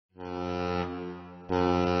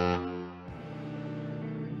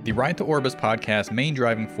The Ride to Orbis podcast main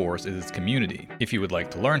driving force is its community. If you would like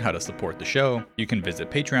to learn how to support the show, you can visit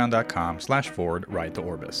patreon.com/Ride to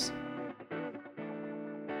Orbis.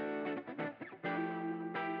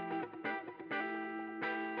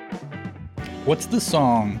 What's the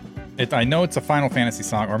song? I know it's a Final Fantasy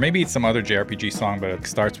song, or maybe it's some other JRPG song, but it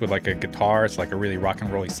starts with like a guitar. It's like a really rock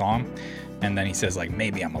and rolly song. And then he says like,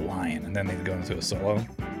 maybe I'm a lion. And then they go into a solo.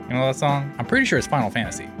 You know that song? I'm pretty sure it's Final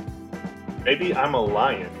Fantasy. Maybe I'm a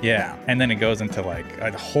lion. Yeah, and then it goes into like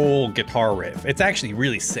a whole guitar riff. It's actually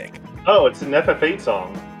really sick. Oh, it's an FF8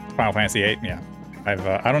 song. Final Fantasy VIII, yeah.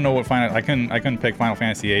 I don't know what final. I couldn't pick Final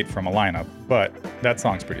Fantasy VIII from a lineup, but that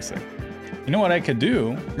song's pretty sick. You know what I could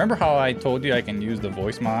do? Remember how I told you I can use the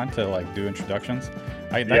voice mod to like do introductions?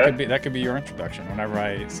 That could be your introduction. Whenever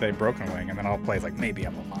I say Broken Wing, and then I'll play like maybe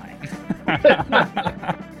I'm a lion.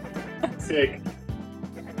 Sick.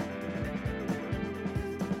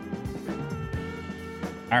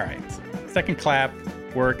 All right, second clap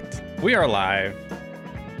worked. We are live.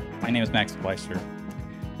 My name is Max Splicer.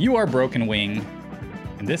 You are Broken Wing,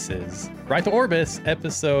 and this is Ride to Orbis,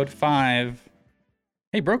 episode 5.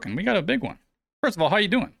 Hey, Broken, we got a big one. First of all, how you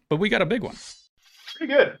doing? But we got a big one.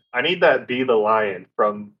 Pretty good. I need that Be the Lion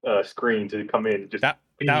from screen to come in.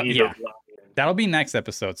 That'll be next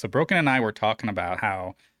episode. So Broken and I were talking about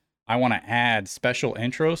how I want to add special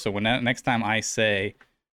intros. So next time I say,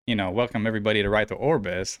 welcome everybody to Ride to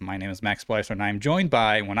Orbis. My name is Max Splicer, and I'm joined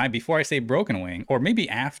by, before I say Broken Wing, or maybe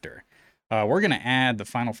after, we're going to add the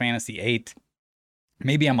Final Fantasy VIII,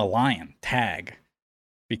 Maybe I'm a Lion tag,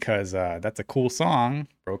 because that's a cool song.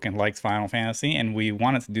 Broken likes Final Fantasy, and we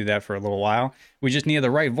wanted to do that for a little while. We just needed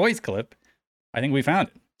the right voice clip. I think we found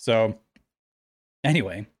it. So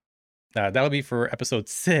anyway, that'll be for episode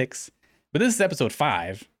 6, but this is episode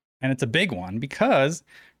 5, and it's a big one because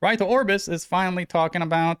Ride to Orbis is finally talking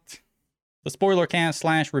about the spoiler cast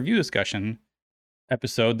 / review discussion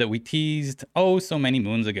episode that we teased so many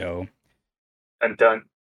moons ago. I'm done.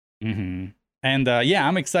 Mm-hmm. And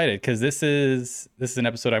I'm excited because this is an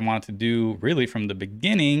episode I wanted to do really from the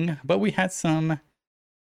beginning, but we had some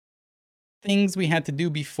things we had to do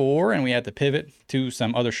before, and we had to pivot to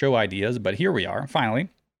some other show ideas. But here we are, finally.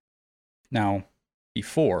 Now,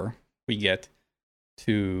 before we get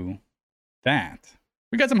to that,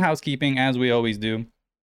 we got some housekeeping, as we always do.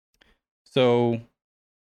 So,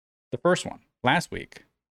 the first one, last week,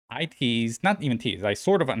 I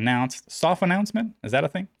sort of announced, soft announcement, is that a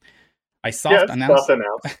thing? Soft announced.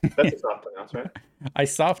 That's a soft announcement. I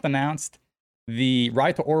soft announced the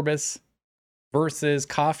Ride to Orbis versus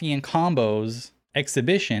Coffee and Combos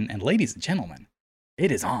exhibition, and ladies and gentlemen,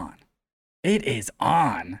 it is on. It is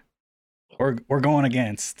on. We're going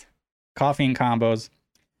against Coffee and Combos.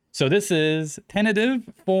 So this is tentative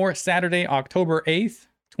for Saturday, October 8th,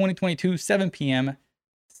 2022, 7 p.m.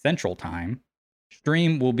 Central Time.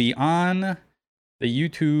 Stream will be on the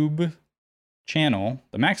YouTube channel,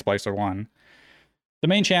 the Max Splicer one, the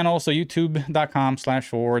main channel, so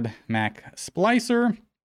youtube.com/Mac Splicer.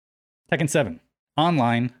 Tekken 7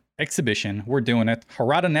 online exhibition. We're doing it.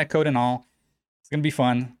 Harada netcode and all. It's gonna be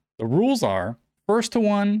fun. The rules are first to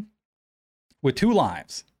one with 2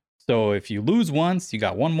 lives. So if you lose once, you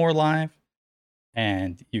got 1 more live,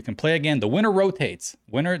 and you can play again. The winner rotates.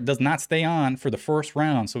 Winner does not stay on for the first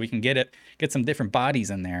round, so we can get some different bodies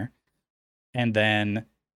in there, and then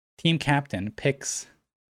team captain picks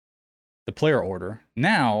the player order.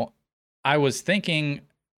 Now, I was thinking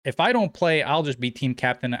if I don't play, I'll just be team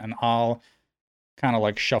captain, and I'll kind of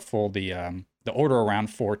like shuffle the order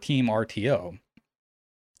around for team RTO.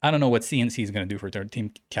 I don't know what CNC is going to do for their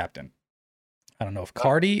team captain. I don't know if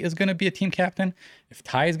Cardi is going to be a team captain, if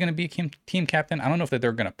Ty is going to be a team captain. I don't know if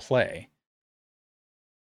they're going to play,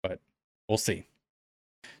 but we'll see.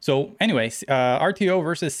 So anyway, RTO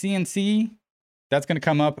versus CNC. That's going to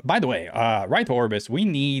come up. By the way, Ride to Orbis, we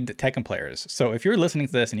need Tekken players. So if you're listening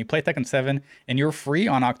to this and you play Tekken 7 and you're free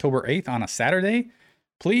on October 8th on a Saturday,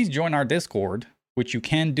 please join our Discord, which you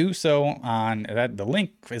can do so on that. The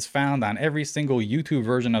link is found on every single YouTube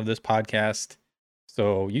version of this podcast.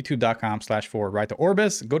 So youtube.com/Ride to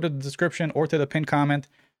Orbis. Go to the description or to the pinned comment.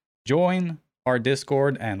 Join our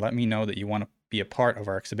Discord and let me know that you want to be a part of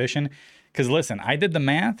our exhibition. Because listen, I did the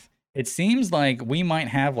math. It seems like we might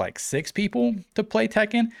have like 6 people to play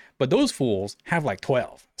Tekken, but those fools have like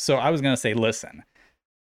 12. So I was going to say, listen,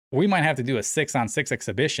 we might have to do a 6-on-6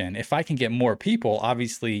 exhibition. If I can get more people,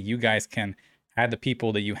 obviously you guys can add the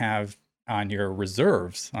people that you have on your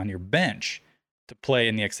reserves, on your bench to play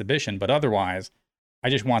in the exhibition. But otherwise, I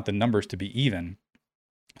just want the numbers to be even.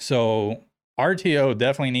 So RTO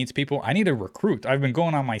definitely needs people. I need to recruit. I've been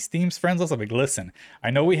going on my Steam's friends list. I'm like, listen,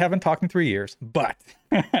 I know we haven't talked in 3 years, but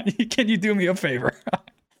can you do me a favor?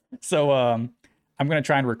 So I'm gonna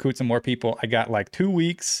try and recruit some more people. I got like 2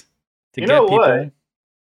 weeks to You know get what? people.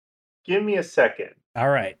 Give me a second. All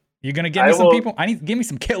right. You're gonna get I me some will- people? Give me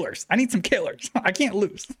some killers. I need some killers. I can't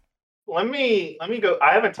lose. Let me go.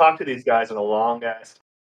 I haven't talked to these guys in a long ass,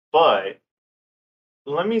 but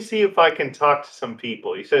let me see if I can talk to some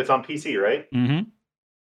people. You said it's on PC, right? Mm-hmm.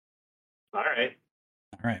 All right.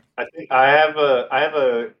 All right. I think I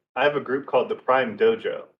have a group called the Prime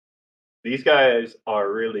Dojo. These guys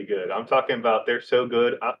are really good. I'm talking about they're so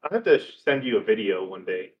good. I have to send you a video one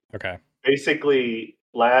day. Okay. Basically,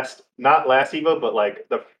 not last Evo, but like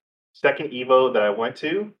the second Evo that I went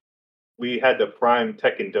to, we had the Prime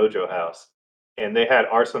Tekken Dojo house, and they had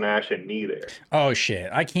Arslan Ash and Me there. Oh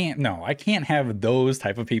shit. I can't have those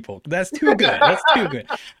type of people. That's too good. That's too good.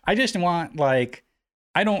 I just want like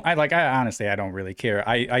I honestly I don't really care.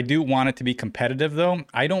 I do want it to be competitive though.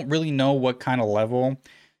 I don't really know what kind of level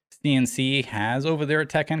CNC has over there at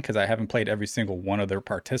Tekken because I haven't played every single one of their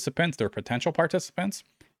potential participants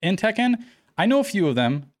in Tekken. I know a few of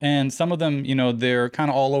them, and some of them, they're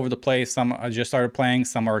kind of all over the place. Some I just started playing,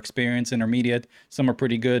 some are experienced, intermediate, some are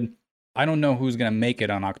pretty good. I don't know who's going to make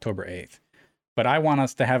it on October 8th, but I want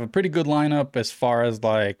us to have a pretty good lineup as far as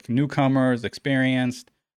like newcomers,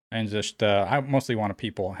 experienced, and just I mostly want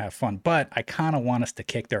people have fun, but I kind of want us to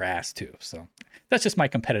kick their ass too. So that's just my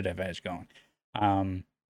competitive edge going.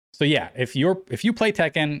 So yeah, if you play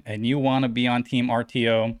Tekken and you want to be on Team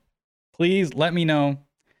RTO, please let me know.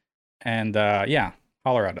 And yeah,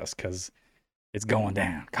 holler at us because it's going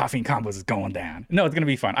down. Coffee and Combos is going down. No, it's gonna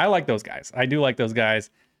be fun. I like those guys. I do like those guys,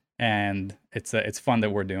 and it's fun that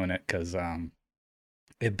we're doing it because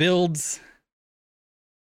it builds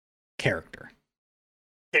character.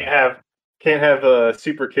 Can't have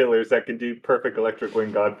super killers that can do perfect electric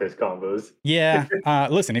wing godfist combos. Yeah,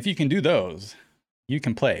 listen, if you can do those, you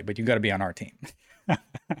can play, but you got to be on our team.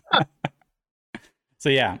 So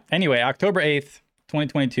yeah. Anyway, October 8th,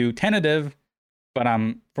 2022, tentative, but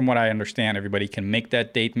from what I understand, everybody can make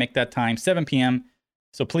that date, make that time, 7 p.m.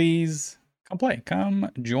 So please come play, come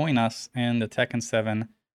join us in the Tekken 7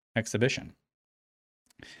 exhibition.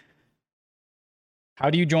 How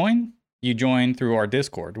do you join? You join through our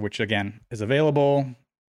Discord, which again is available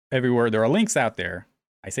everywhere. There are links out there.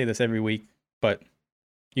 I say this every week, but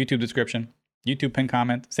YouTube description, YouTube pin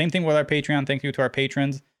comment. Same thing with our Patreon. Thank you to our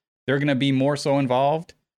patrons. They're going to be more so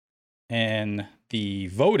involved in the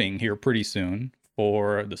voting here pretty soon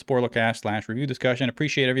for the Spoilercast / review discussion.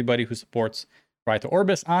 Appreciate everybody who supports Ride to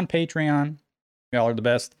Orbis on Patreon. Y'all are the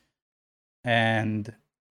best. And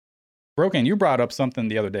Broken, you brought up something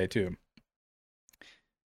the other day too.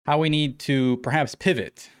 How we need to perhaps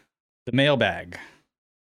pivot the mailbag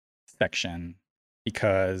section,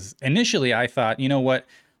 because initially I thought, you know what,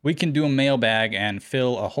 we can do a mailbag and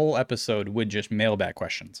fill a whole episode with just mailbag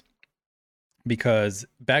questions. Because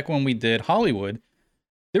back when we did Hollywood,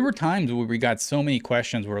 there were times where we got so many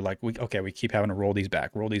questions where like, we keep having to roll these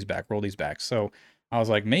back. So I was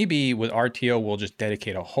like, maybe with RTO, we'll just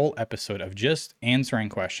dedicate a whole episode of just answering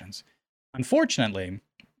questions. Unfortunately,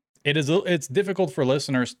 it's difficult for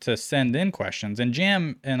listeners to send in questions, and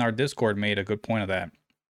Jam in our Discord made a good point of that,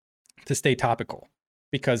 to stay topical,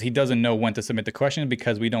 because he doesn't know when to submit the question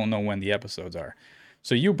because we don't know when the episodes are.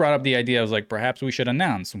 So you brought up the idea, I was like, perhaps we should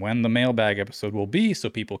announce when the mailbag episode will be so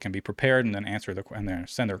people can be prepared and then and then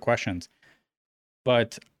send their questions.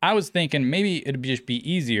 But I was thinking maybe it'd just be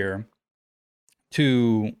easier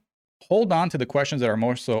to hold on to the questions that are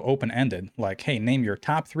more so open-ended, like, hey, name your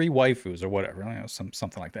top 3 waifus or whatever,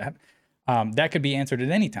 something like that. That could be answered at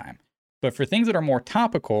any time. But for things that are more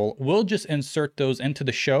topical, we'll just insert those into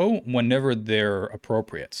the show whenever they're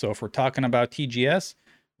appropriate. So if we're talking about TGS,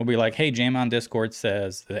 we'll be like, hey, Jam on Discord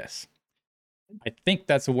says this. I think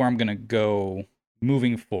that's where I'm going to go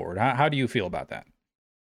moving forward. How do you feel about that?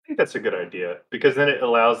 I think that's a good idea, because then it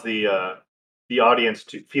allows the audience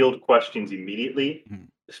to field questions immediately,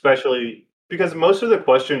 especially because most of the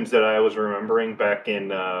questions that I was remembering back in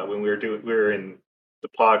when we were in the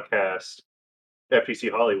podcast FGC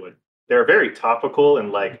Hollywood, they're very topical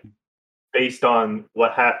and like based on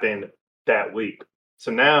what happened that week.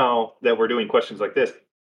 So now that we're doing questions like this,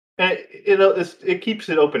 it keeps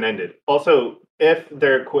it open ended. Also, if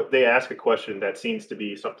they ask a question that seems to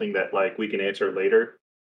be something that like we can answer later,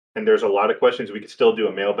 and there's a lot of questions, we could still do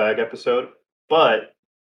a mailbag episode. But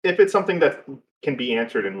if it's something that can be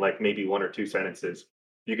answered in like maybe 1 or 2 sentences,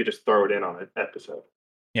 you could just throw it in on an episode.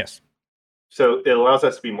 Yes. So it allows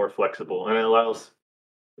us to be more flexible, and it allows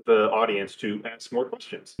the audience to ask more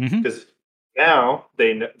questions. Because Now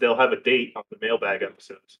they'll have a date on the mailbag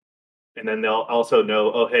episodes, and then they'll also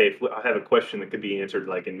know, oh hey, if I have a question that could be answered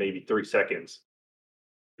like in maybe 3 seconds,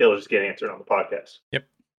 it'll just get answered on the podcast. Yep.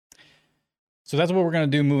 So that's what we're going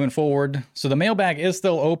to do moving forward. So the mailbag is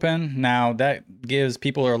still open. Now that gives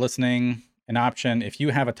people who are listening an option. If you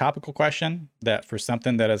have a topical question that for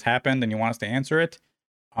something that has happened and you want us to answer it,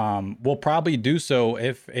 we'll probably do so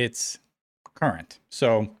if it's current.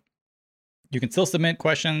 So you can still submit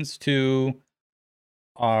questions to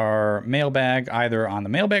our mailbag, either on the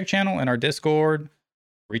mailbag channel in our Discord,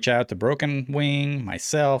 reach out to Broken Wing,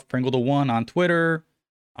 myself, Pringle the One on Twitter,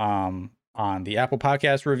 on the Apple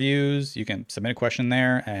Podcast reviews. You can submit a question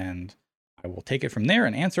there and I will take it from there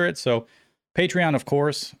and answer it. So Patreon, of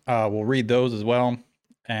course, we'll read those as well.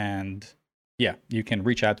 And yeah, you can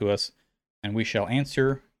reach out to us and we shall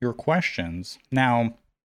answer your questions. Now,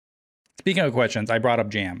 speaking of questions, I brought up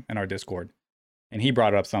Jam in our Discord and he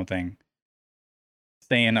brought up something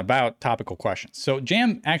saying about topical questions. So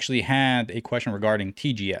Jam actually had a question regarding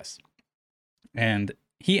TGS and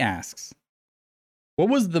he asks, what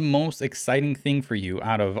was the most exciting thing for you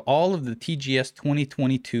out of all of the TGS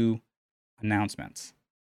 2022 announcements?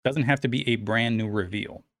 Doesn't have to be a brand new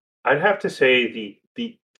reveal. I'd have to say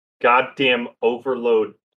the goddamn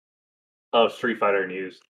overload of Street Fighter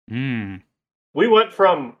news. We went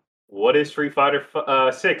from what is Street Fighter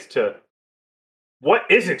 6 to what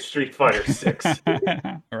isn't Street Fighter 6.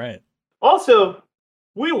 Right. Also,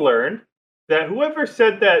 we learned that whoever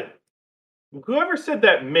said that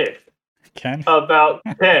myth Ken? about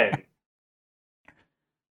Ken,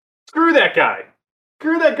 screw that guy.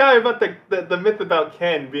 Screw that guy about the myth about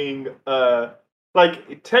Ken being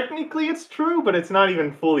like technically it's true, but it's not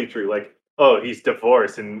even fully true. Like, oh, he's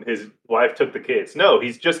divorced and his wife took the kids. No,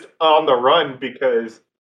 he's just on the run because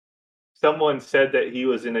someone said that he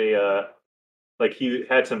was in a like he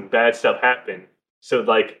had some bad stuff happen. So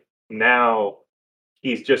like now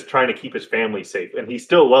he's just trying to keep his family safe and he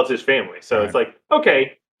still loves his family. So Right. it's like,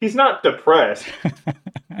 okay, he's not depressed.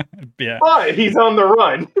 Yeah. But he's on the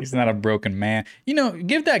run. He's not a broken man. You know,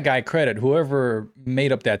 give that guy credit, whoever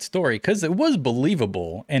made up that story, because it was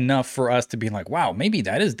believable enough for us to be like, wow, maybe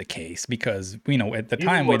that is the case, because, you know, at the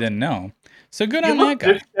time we didn't know. So good on that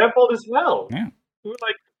guy. Disheveled as hell. Yeah. We were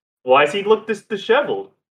like, why does he look this disheveled?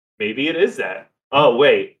 Maybe it is that. Oh,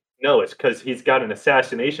 wait. No, it's because he's got an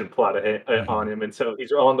assassination plot on him, and so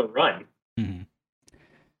he's on the run. Mm-hmm.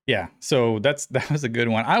 Yeah, so that was a good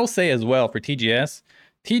one. I will say as well for TGS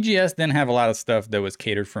didn't have a lot of stuff that was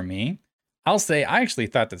catered for me. I'll say I actually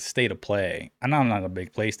thought the State of Play, I know I'm not a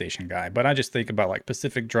big PlayStation guy, but I just think about like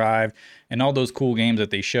Pacific Drive and all those cool games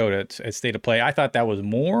that they showed at State of Play. I thought that was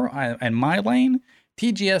more in my lane.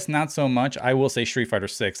 TGS, not so much. I will say Street Fighter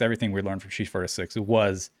 6, everything we learned from Street Fighter 6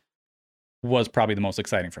 was probably the most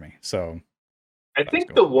exciting for me. So I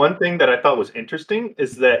think the one thing that I thought was interesting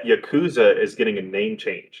is that Yakuza is getting a name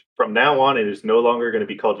change. From now on, it is no longer going to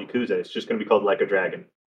be called Yakuza. It's just going to be called Like a Dragon.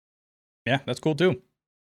 Yeah, that's cool too.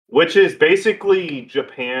 Which is basically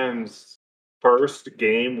Japan's first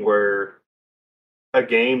game where a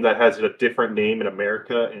game that has a different name in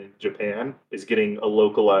America and Japan is getting a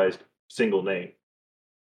localized single name.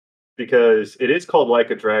 Because it is called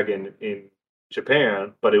Like a Dragon in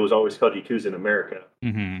Japan, but it was always called Yakuza in America.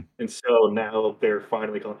 Mm-hmm. And so now they're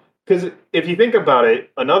finally calling. Because if you think about it,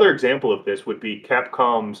 another example of this would be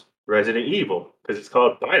Capcom's Resident Evil, because it's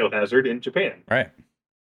called Biohazard in Japan. Right.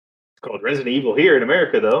 It's called Resident Evil here in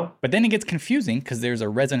America, though. But then it gets confusing because there's a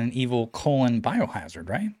Resident Evil : Biohazard,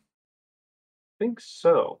 right? I think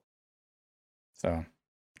so. So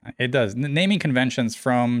it does. Naming conventions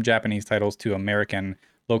from Japanese titles to American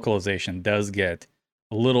localization does get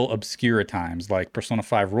a little obscure at times. Like Persona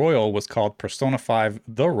 5 Royal was called Persona 5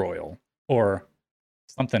 The Royal, or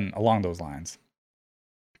something along those lines.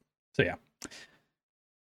 So yeah.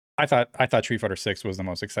 I thought Street Fighter 6 was the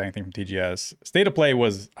most exciting thing from TGS. State of Play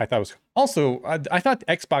was, I thought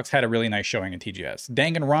Xbox had a really nice showing in TGS.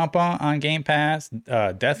 Danganronpa on Game Pass,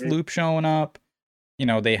 Deathloop showing up. You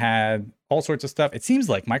know, they had all sorts of stuff. It seems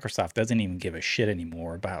like Microsoft doesn't even give a shit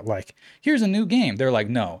anymore about like, here's a new game. They're like,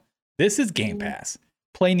 no, this is Game Pass.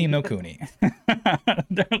 Play Ni no Kuni.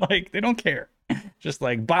 They're like, they don't care. Just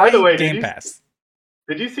like, buy Game Pass.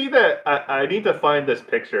 Did you see that? I need to find this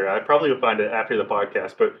picture. I probably will find it after the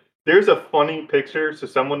podcast, but there's a funny picture. So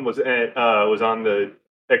someone was on the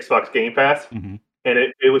Xbox Game Pass, and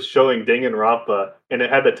it was showing Danganronpa, and it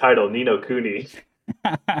had the title Ni no Kuni.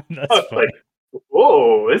 That's funny. Like,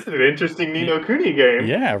 whoa, this is an interesting Ni no Kuni game.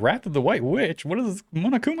 Yeah, Wrath of the White Witch. What is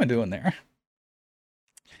Monokuma doing there?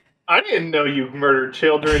 I didn't know you murdered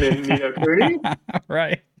children in Ni no Kuni.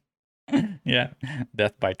 Right. Yeah,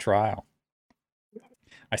 death by trial.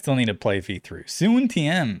 I still need to play V3. Soon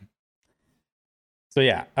TM. So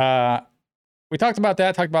yeah, we talked about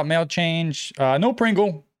that. Talked about mail change. No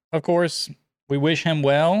Pringle, of course. We wish him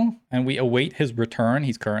well, and we await his return.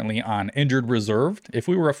 He's currently on injured reserved. If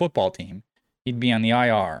we were a football team, he'd be on the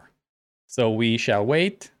IR. So we shall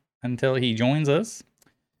wait until he joins us.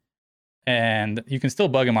 And you can still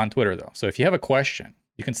bug him on Twitter, though. So if you have a question,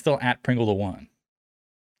 you can still at Pringle the One.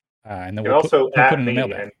 And then we'll put it in the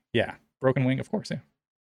mailbag. Yeah. Broken Wing, of course. Yeah.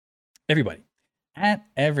 Everybody. At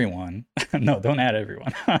everyone. No, don't add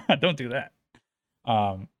everyone. Don't do that.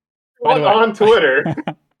 On Twitter.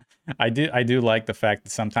 I do like the fact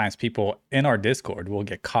that sometimes people in our Discord will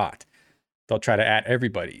get caught. They'll try to add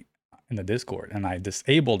everybody in the Discord, and I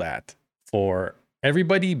disable that for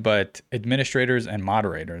everybody but administrators and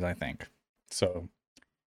moderators, I think. So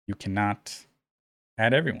you cannot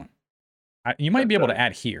add everyone. You might be able to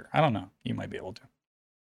add here. I don't know. You might be able to.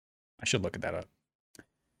 I should look at that up.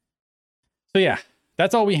 So yeah,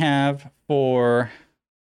 that's all we have for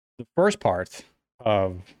the first part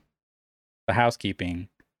of the housekeeping.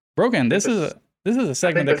 Broken, this is a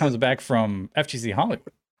segment that comes back from FGC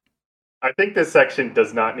Hollywood. I think this section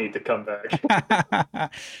does not need to come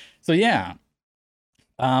back. So yeah.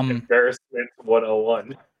 Embarrassment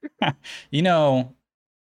 101. You know,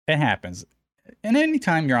 it happens. And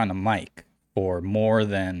anytime you're on the mic for more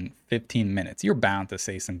than 15 minutes, you're bound to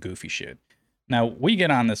say some goofy shit. Now, we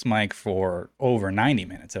get on this mic for over 90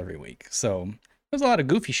 minutes every week. So there's a lot of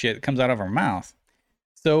goofy shit that comes out of our mouth.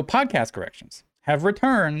 So podcast corrections have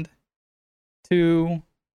returned to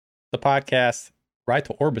the podcast Ride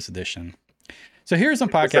to Orbis edition. So here's some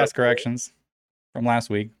podcast corrections from last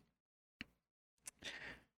week.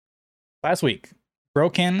 Last week,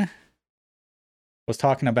 Broken was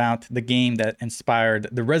talking about the game that inspired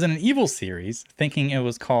the Resident Evil series, thinking it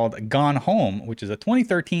was called Gone Home, which is a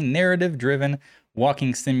 2013 narrative-driven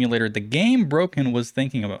walking simulator. The game Broken was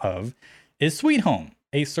thinking of is Sweet Home,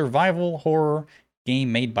 a survival horror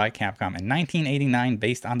game made by Capcom in 1989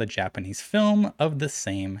 based on the Japanese film of the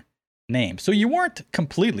same name. So you weren't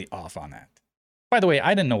completely off on that. By the way,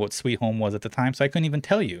 I didn't know what Sweet Home was at the time, so I couldn't even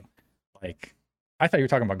tell you. Like, I thought you were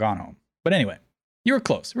talking about Gone Home. But anyway, you were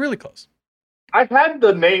close, really close. I had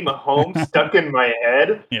the name Home stuck in my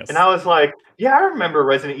head, yes. And I was like, yeah, I remember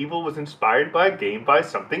Resident Evil was inspired by a game by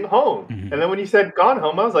something Home. Mm-hmm. And then when you said Gone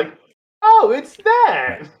Home, I was like, oh, it's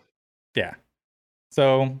that. Right. Yeah.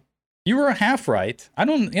 So you were half right. I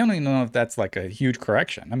don't even know if that's like a huge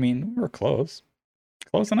correction. I mean, we were close.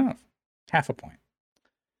 Close enough. Half a point.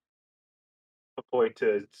 A point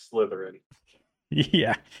to Slytherin.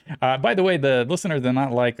 Yeah. By the way, the listener did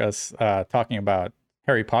not like us talking about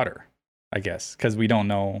Harry Potter, I guess, because we don't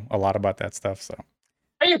know a lot about that stuff. So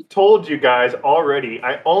I have told you guys already.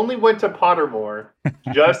 I only went to Pottermore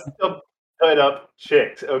just to put up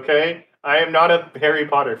chicks. Okay, I am not a Harry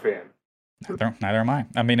Potter fan. Neither am I.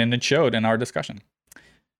 I mean, and it showed in our discussion.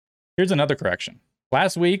 Here's another correction.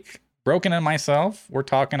 Last week, Broken and myself were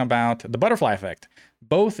talking about the butterfly effect,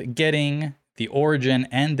 both getting the origin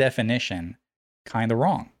and definition kind of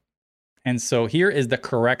wrong. And so here is the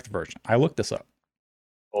correct version. I looked this up.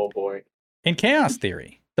 Oh boy. In chaos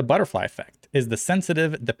theory, the butterfly effect is the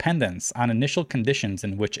sensitive dependence on initial conditions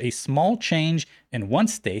in which a small change in one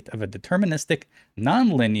state of a deterministic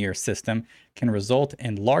nonlinear system can result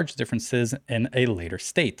in large differences in a later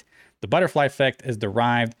state. The butterfly effect is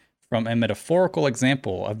derived from a metaphorical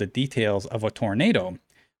example of the details of a tornado,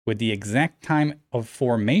 with the exact time of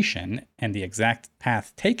formation and the exact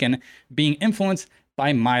path taken being influenced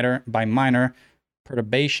by minor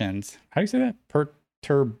perturbations. How do you say that?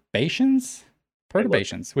 Perturbations,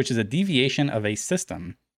 which is a deviation of a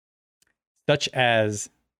system, such as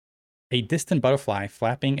a distant butterfly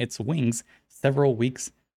flapping its wings several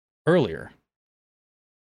weeks earlier.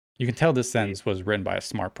 You can tell this sentence was written by a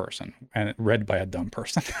smart person and read by a dumb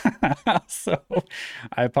person. So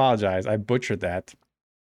I apologize. I butchered that.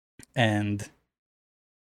 And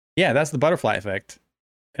yeah, that's the butterfly effect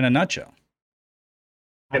in a nutshell.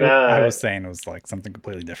 And, I was saying it was like something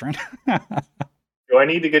completely different. Do I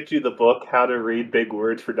need to get you the book, How to Read Big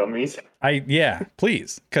Words for Dummies? Yeah,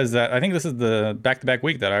 please. Because I think this is the back-to-back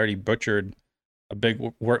week that I already butchered a big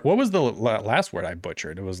word. What was the last word I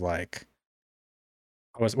butchered? It was like,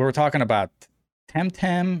 we were talking about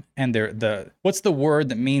Temtem and what's the word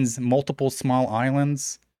that means multiple small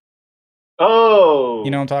islands? Oh! You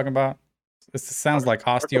know what I'm talking about? This sounds like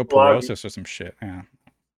osteoporosis or some shit. Yeah.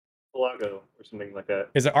 Archipelago or something like that.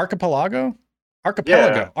 Is it archipelago?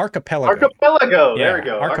 Archipelago. Yeah. Archipelago. Archipelago. Yeah, there we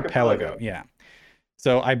go. Archipelago. Yeah.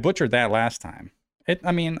 So I butchered that last time.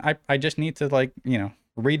 I just need to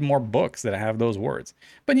read more books that have those words.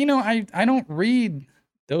 But I don't read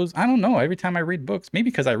those, I don't know. Every time I read books, maybe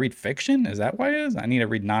because I read fiction. Is that why it is? I need to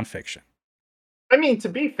read nonfiction. I mean, to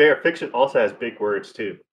be fair, fiction also has big words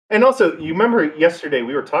too. And also, you remember yesterday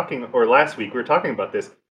we were talking, or last week we were talking about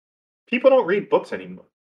this. People don't read books anymore.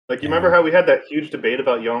 Like, you remember Yeah. how we had that huge debate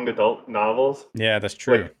about young adult novels? Yeah, that's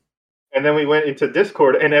true. Like, and then we went into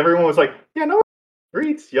Discord, and everyone was like, "Yeah, no one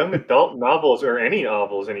reads young adult novels or any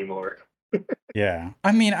novels anymore." Yeah.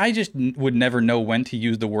 I mean, I just would never know when to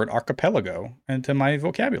use the word archipelago into my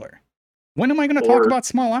vocabulary. When am I going to talk Or about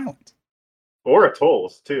small islands?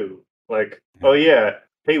 atolls too. Like, oh yeah,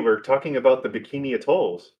 hey, we're talking about the Bikini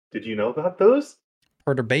Atolls. Did you know about those?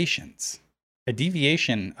 Perturbations, a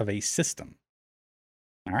deviation of a system.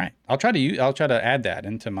 All right. I'll try to add that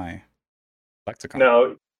into my lexicon.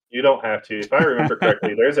 No, you don't have to. If I remember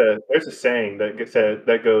correctly, there's a saying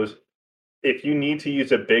that goes, if you need to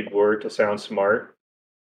use a big word to sound smart,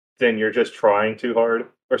 then you're just trying too hard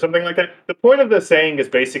or something like that. The point of the saying is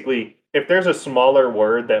basically if there's a smaller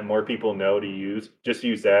word that more people know to use, just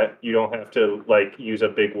use that. You don't have to like use a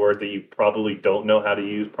big word that you probably don't know how to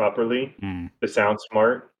use properly to sound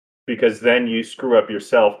smart because then you screw up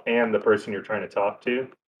yourself and the person you're trying to talk to.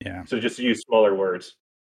 Yeah. So just use smaller words.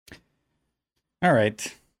 All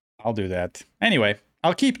right. I'll do that. Anyway,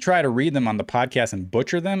 I'll try to read them on the podcast and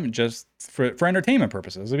butcher them just for entertainment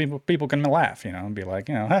purposes. People can laugh, and be like,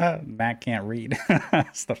 Matt can't read.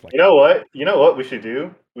 Stuff like You know what? You know what we should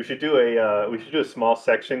do? We should do a small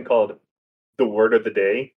section called the word of the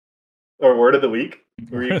day or word of the week,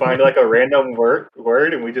 where you find like a random word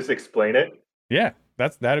and we just explain it. Yeah,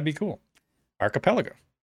 that'd be cool. Archipelago,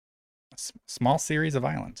 a small series of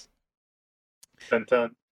islands. Dun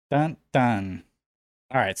dun dun dun.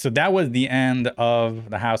 All right, so that was the end of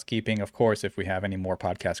the housekeeping. Of course, if we have any more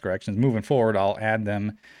podcast corrections moving forward, I'll add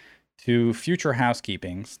them to future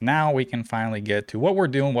housekeepings. Now we can finally get to what we're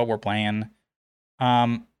doing, what we're playing.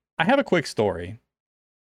 I have a quick story.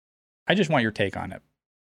 I just want your take on it.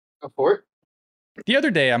 Go for it. The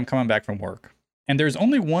other day, I'm coming back from work, and there's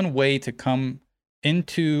only one way to come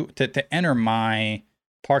to enter my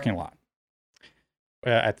parking lot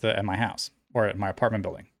at my house or at my apartment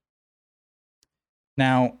building.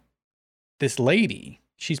 Now, this lady,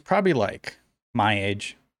 she's probably like my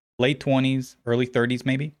age, late 20s, early 30s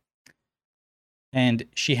maybe. And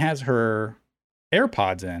she has her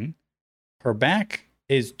AirPods in. Her back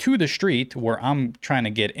is to the street where I'm trying to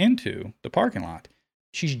get into the parking lot.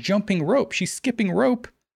 She's jumping rope. She's skipping rope.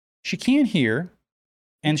 She can't hear.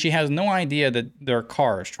 And she has no idea that their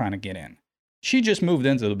car is trying to get in. She just moved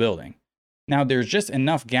into the building. Now, there's just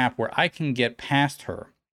enough gap where I can get past her.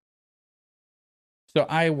 So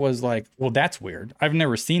I was like, well, that's weird. I've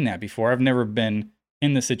never seen that before. I've never been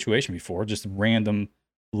in this situation before. Just random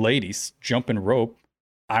ladies jumping rope.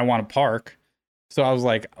 I want to park. So I was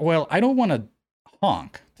like, well, I don't want to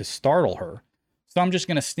honk to startle her. So I'm just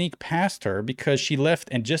going to sneak past her because she left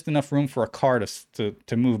and just enough room for a car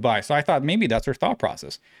to move by. So I thought maybe that's her thought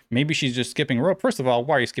process. Maybe she's just skipping rope. First of all,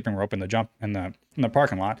 why are you skipping rope in the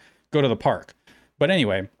parking lot? Go to the park. But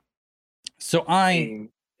anyway, so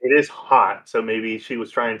it is hot, so maybe she was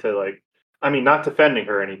trying to like, I mean, not defending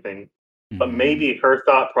her or anything, but maybe her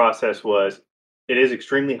thought process was, it is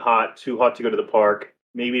extremely hot, too hot to go to the park.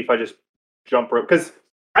 Maybe if I just jump rope, because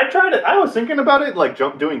I was thinking about it, like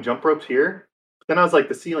doing jump ropes here. Then I was like,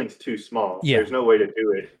 the ceiling's too small. Yeah. There's no way to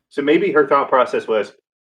do it. So maybe her thought process was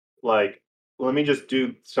like, let me just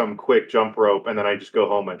do some quick jump rope, and then I just go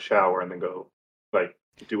home and shower, and then go like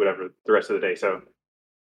do whatever the rest of the day. So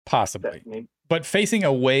possibly. But facing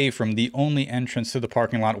away from the only entrance to the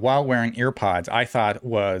parking lot while wearing earpods, I thought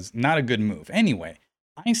was not a good move. Anyway,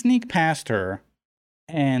 I sneak past her,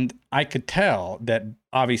 and I could tell that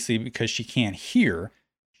obviously because she can't hear,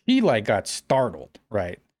 she like got startled,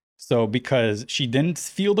 right? So because she didn't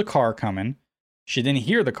feel the car coming, she didn't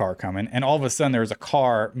hear the car coming, and all of a sudden there was a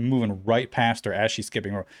car moving right past her as she's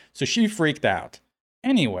skipping rope. So she freaked out.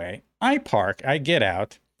 Anyway, I park, I get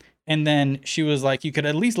out. And then she was like, you could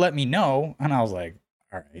at least let me know. And I was like,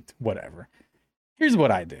 all right, whatever. Here's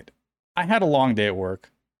what I did. I had a long day at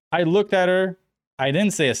work. I looked at her. I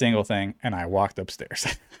didn't say a single thing. And I walked upstairs.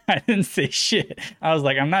 I didn't say shit. I was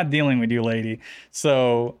like, I'm not dealing with you, lady.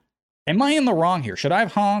 So am I in the wrong here? Should I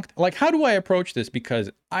have honked? Like, how do I approach this?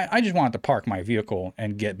 Because I just wanted to park my vehicle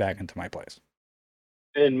and get back into my place.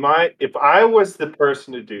 If I was the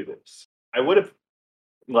person to do this, I would have,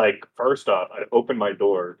 like, first off, I'd open my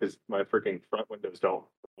door because my freaking front windows don't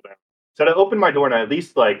roll down. So I'd open my door and I at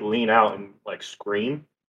least like lean out and like scream,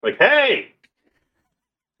 like, hey!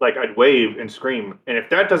 Like I'd wave and scream. And if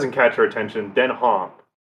that doesn't catch her attention, then honk.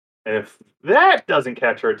 And if that doesn't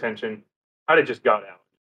catch her attention, I'd have just got out.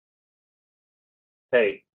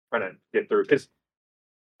 hey, trying to get through. Because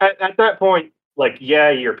at that point, like, yeah,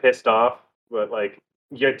 you're pissed off, but like,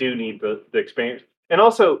 you do need the experience. And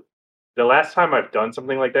also, the last time I've done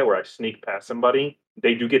something like that where I sneak past somebody,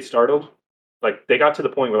 they do get startled. Like they got to the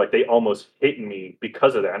point where like they almost hit me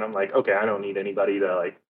because of that, and I'm like, okay, I don't need anybody to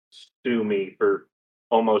like sue me for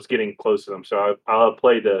almost getting close to them. So I'll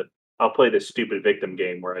play the stupid victim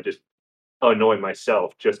game where I just annoy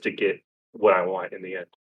myself just to get what I want in the end.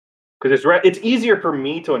 Because it's easier for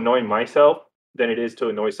me to annoy myself than it is to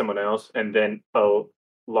annoy someone else, and then a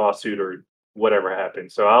lawsuit or whatever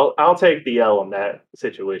happens. So I'll take the L on that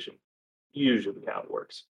situation. Usually how it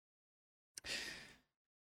works.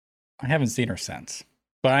 I haven't seen her since,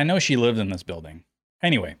 but I know she lived in this building.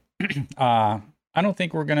 Anyway, I don't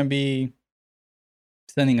think we're gonna be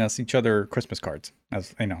sending us each other Christmas cards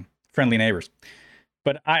as friendly neighbors.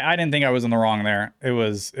 But I didn't think I was in the wrong there. It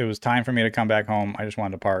was time for me to come back home. I just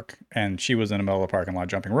wanted to park, and she was in the middle of the parking lot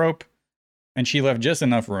jumping rope, and she left just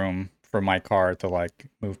enough room for my car to like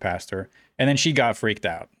move past her. And then she got freaked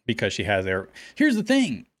out because she has air. Here's the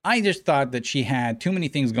thing. I just thought that she had too many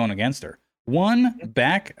things going against her. One,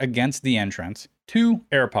 back against the entrance. Two,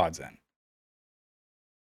 AirPods in.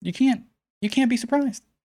 You can't be surprised.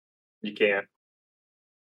 You can't.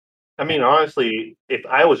 I mean, honestly, if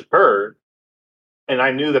I was her and I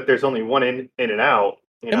knew that there's only one in and out,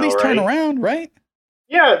 At least turn right? around, right?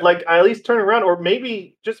 Yeah, like I at least turn around, or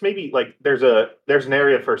maybe just maybe like there's an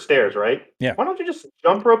area for stairs, right? Yeah. Why don't you just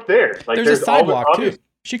jump rope there? Like There's a there's all the sidewalk obvious. too.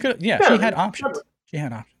 She could, yeah, Yeah, she had options. She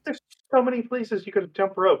had options. there's so many places you could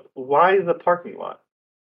jump rope. Why the parking lot?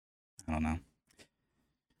 I don't know.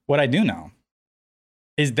 What I do know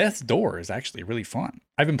is Death's Door is actually really fun.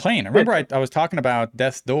 I've been playing. Remember, I was talking about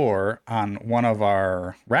Death's Door on one of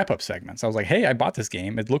our wrap up segments. I was like, hey, I bought this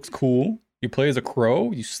game. It looks cool. You play as a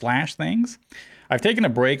crow, you slash things. I've taken a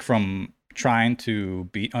break from trying to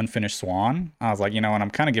beat Unfinished Swan. I was like, you know what?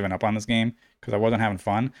 I'm kind of giving up on this game because I wasn't having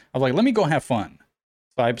fun. I was like, let me go have fun.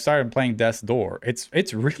 So I started playing Death's Door.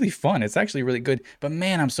 It's really fun. It's actually really good. But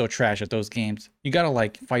man, I'm so trash at those games. You gotta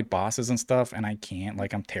like fight bosses and stuff, and I can't.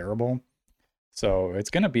 Like I'm terrible. So it's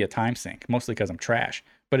gonna be a time sink, mostly because I'm trash.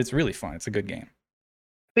 But it's really fun. It's a good game.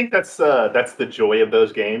 I think that's the joy of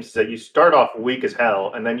those games is that you start off weak as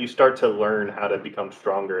hell, and then you start to learn how to become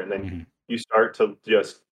stronger, and then Hmm. you start to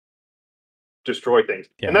just destroy things.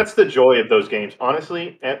 And Yeah, that's the joy of those games.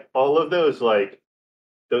 Honestly, and all of those like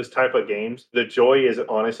those type of games, the joy is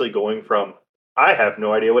honestly going from I have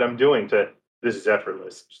no idea what I'm doing to this is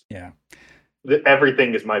effortless. yeah.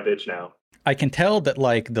 Everything is my bitch now. I can tell that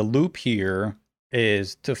like the loop here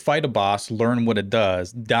is to fight a boss, learn what it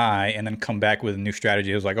does, die, and then come back with a new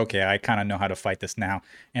strategy. It was like, okay, I kind of know how to fight this now.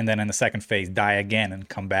 And then in the second phase, die again and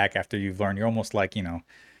come back after you've learned. You're almost like,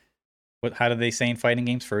 how do they say in fighting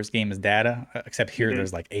games? First game is data, except here Hmm.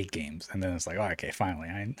 there's like 8 games. And then it's like, oh, okay, finally,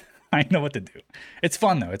 I know what to do. It's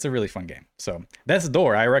fun though. It's a really fun game. So that's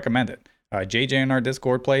Door. I recommend it. JJ in our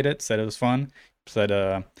Discord played it, said it was fun,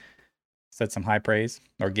 said some high praise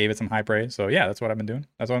or gave it some high praise. So yeah, that's what I've been doing.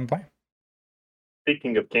 That's what I've been playing.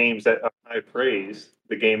 Speaking of games that I praise,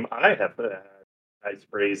 the game I have I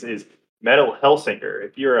praise is Metal Hellsinger.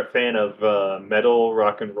 If you're a fan of metal,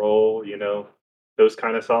 rock and roll, those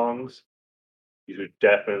kind of songs, you should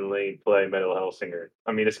definitely play Metal Hellsinger.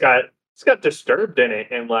 I mean, it's got Disturbed in it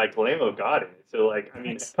and like Lamb of God in it. So like, I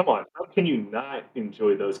mean, Nice. come on, how can you not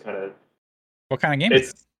enjoy those kind of? What kind of game is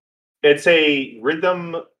It's this? it's a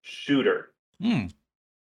rhythm shooter. Hmm.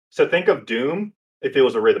 So think of Doom if it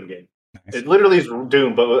was a rhythm game. Nice. It literally is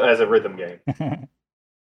Doom, but as a rhythm game, and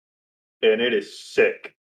it is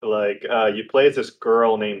sick. Like, you play as this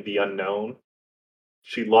girl named the Unknown.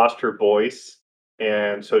 She lost her voice,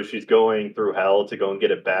 and so she's going through hell to go and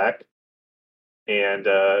get it back. And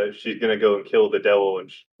she's gonna go and kill the devil,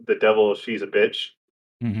 and the devil, she's a bitch.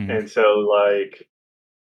 Hmm. And so, like,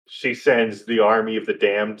 she sends the army of the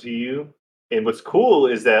damned to you. And what's cool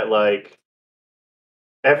is that, like,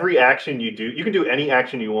 every action you do, you can do any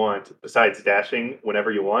action you want besides dashing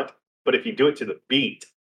whenever you want. But if you do it to the beat,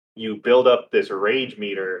 you build up this rage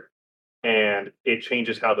meter and it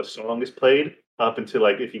changes how the song is played up until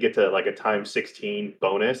like if you get to like a times 16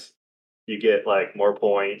 bonus, you get like more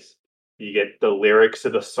points. You get the lyrics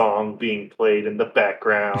of the song being played in the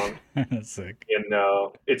background. That's sick.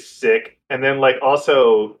 It's sick. And then like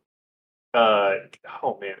also uh,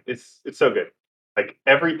 oh man, it's so good. Like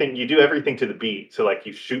everything you do everything to the beat. So like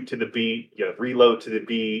you shoot to the beat, you reload to the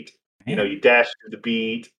beat, Man. you dash to the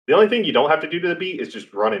beat. The only thing you don't have to do to the beat is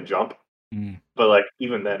just run and jump. Mm. But like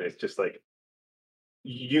even then, it's just like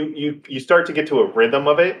you start to get to a rhythm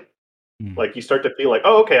of it, Mm. like you start to feel like,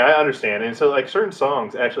 oh, okay, I understand. And so like certain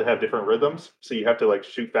songs actually have different rhythms, so you have to like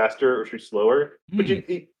shoot faster or shoot slower. But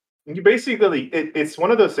Mm. you basically it's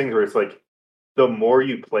one of those things where it's like the more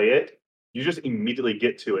you play it, you just immediately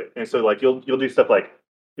get to it. And so like you'll do stuff like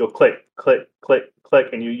you'll click, click, click, click,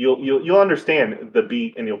 and you'll understand the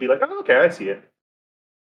beat, and you'll be like, oh, okay, I see it,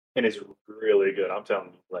 and it's really good. I'm telling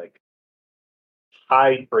you, like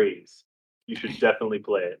high praise. You should definitely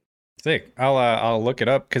play it. Sick. I'll look it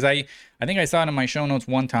up because I think I saw it in my show notes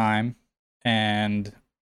one time, and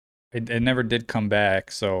it never did come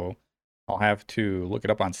back. So I'll have to look it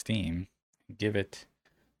up on Steam, give it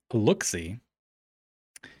a look see.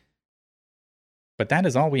 But that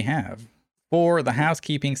is all we have for the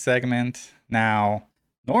housekeeping segment. Now,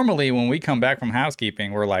 normally when we come back from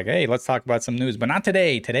housekeeping, we're like, hey, let's talk about some news, but not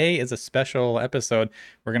today. Today is a special episode.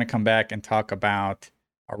 We're going to come back and talk about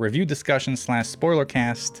our review discussion / spoiler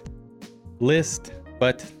cast list,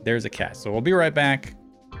 but there's a cast. So we'll be right back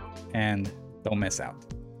and don't miss out.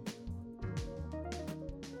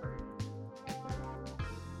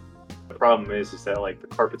 The problem is that like the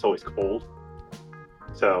carpet's always cold.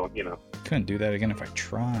 So, Couldn't do that again if I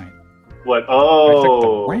tried. What? I took the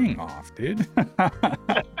Oh, ring off, dude.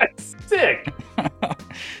 that's sick.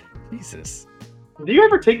 Jesus. Do you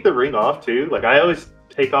ever take the ring off too? Like I always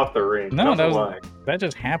take off the ring. No, I don't know why. that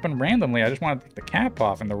just happened randomly. I just wanted to take the cap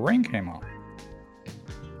off and the ring came off.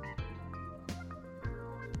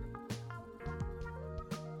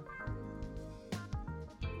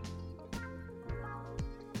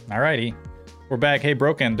 Alrighty. We're back. Hey,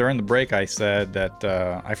 Broken, during the break I said that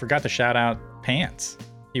I forgot to shout out Pants.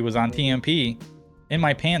 He was on TMP in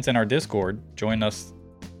my pants in our Discord. Join us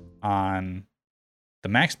on the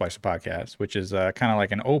Max Splicer podcast, which is kind of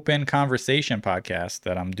like an open conversation podcast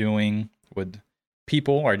that I'm doing with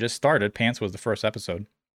people. I just started. Pants was the first episode.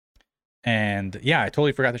 And yeah, I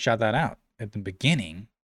totally forgot to shout that out at the beginning.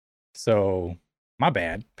 So my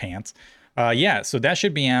bad, Pants. Yeah, so that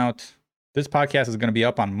should be out. This podcast is going to be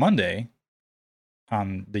up on Monday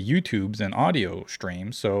on the YouTubes and audio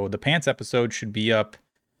stream. So the Pants episode should be up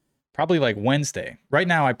probably like Wednesday. Right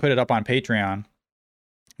now, I put it up on Patreon.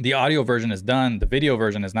 The audio version is done. The video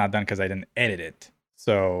version is not done because I didn't edit it.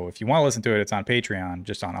 So if you want to listen to it, it's on Patreon,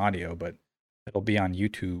 just on audio, but it'll be on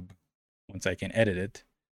YouTube once I can edit it.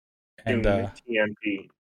 And TMP.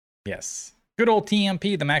 yes, good old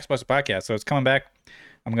TMP, the Max Plus podcast. So it's coming back.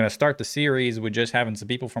 I'm going to start the series with just having some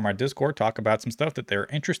people from our Discord talk about some stuff that they're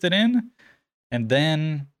interested in. And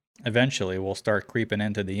then eventually we'll start creeping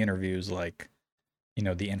into the interviews like,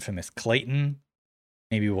 the infamous Clayton.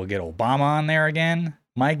 Maybe we'll get Obama on there again.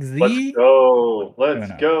 Mike Z. Let's go.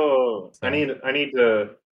 Let's go. So, I need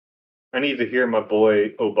to hear my boy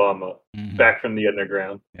Obama back from the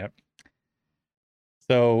underground. Yep.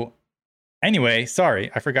 So anyway, sorry,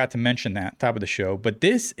 I forgot to mention that top of the show, but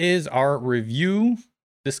this is our review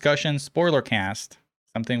discussion spoiler cast,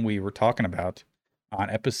 something we were talking about on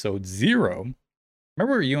episode 0.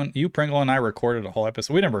 Remember you Pringle and I recorded a whole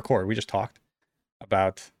episode. We didn't record, we just talked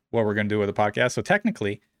about what we're going to do with the podcast. So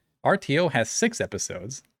technically, RTO has 6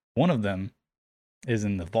 episodes. One of them is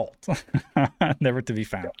in the vault, never to be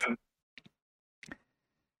found.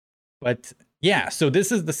 But yeah, so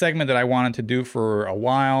this is the segment that I wanted to do for a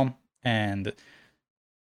while. And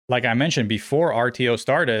like I mentioned before RTO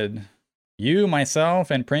started, you,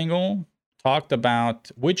 myself, and Pringle talked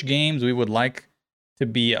about which games we would like to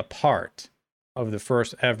be a part of the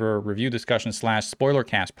first ever review discussion / spoiler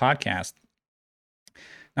cast podcast.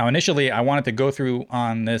 Now, initially, I wanted to go through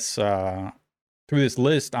on this through this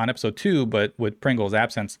list on episode 2, but with Pringle's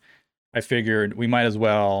absence, I figured we might as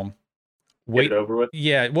well wait. Get it over with.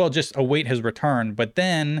 Yeah, well, just await his return. But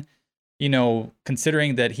then,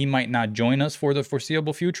 considering that he might not join us for the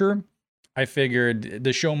foreseeable future, I figured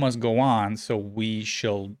the show must go on, so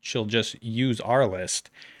she'll just use our list.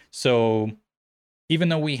 So even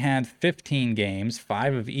though we had 15 games,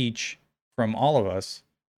 5 of each from all of us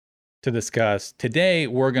to discuss, today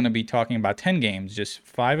we're going to be talking about 10 games, just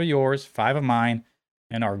 5 of yours, 5 of mine,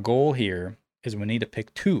 and our goal here is we need to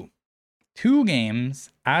pick 2 games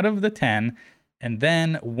out of the 10, and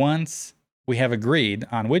then once we have agreed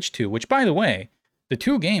on which 2, which by the way, the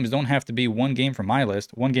 2 games don't have to be 1 game from my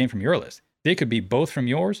list, 1 game from your list. They could be both from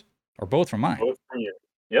yours or both from mine. Both from you.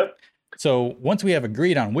 Yep. So once we have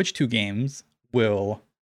agreed on which 2 games will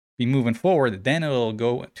be moving forward, then it'll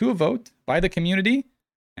go to a vote by the community,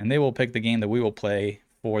 and they will pick the game that we will play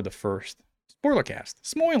for the first spoiler cast.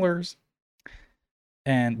 Spoilers!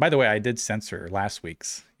 And by the way, I did censor last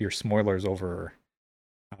week's your spoilers over.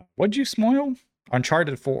 What'd you spoil?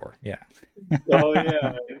 Uncharted 4. Yeah. Oh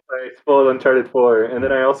yeah, I spoiled Uncharted 4, and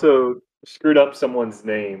then I also screwed up someone's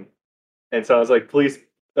name. And so I was like, please,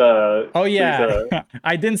 Oh please, yeah,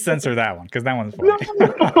 I didn't censor that one because that one's funny.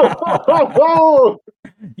 no!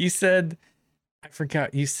 You said, I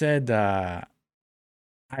forgot. You said, I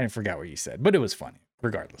forgot what you said, but it was funny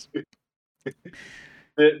regardless.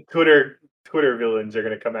 The Twitter villains are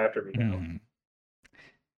gonna come after me now. Mhm.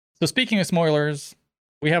 So speaking of spoilers,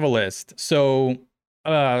 we have a list. So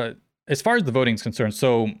as far as the voting is concerned,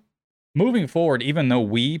 so moving forward, even though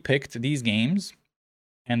we picked these games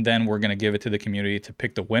and then we're going to give it to the community to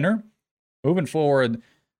pick the winner, moving forward,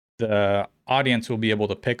 the audience will be able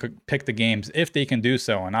to pick the games if they can do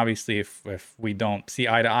so. And obviously, if we don't see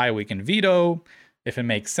eye to eye, we can veto if it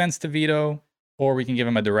makes sense to veto, or we can give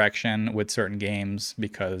them a direction with certain games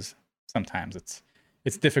because sometimes it's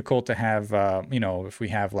difficult to have if we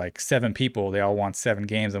have like 7 people, they all want 7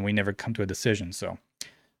 games and we never come to a decision. So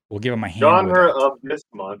we'll give them a hand with Genre that. of this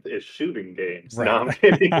month is shooting games. No, Right. I'm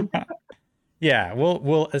kidding. Yeah,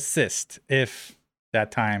 we'll assist if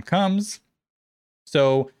that time comes.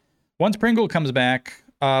 So once Pringle comes back,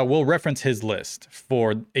 we'll reference his list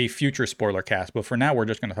for a future spoiler cast. But for now, we're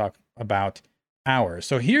just going to talk about ours.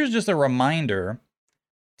 So here's just a reminder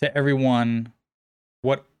to everyone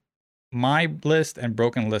what my list and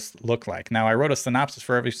Broken list look like. Now, I wrote a synopsis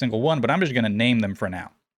for every single one, but I'm just going to name them for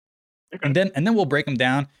now. Okay. And then we'll break them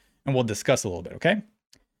down and we'll discuss a little bit, okay?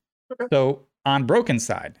 Okay. So on Broken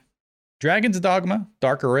side, Dragon's Dogma,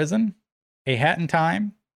 Dark Arisen, A Hat in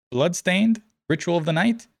Time, Bloodstained, Ritual of the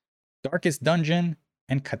Night, Darkest Dungeon,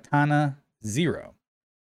 and Katana Zero.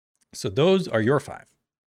 So those are your 5.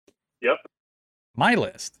 Yep. My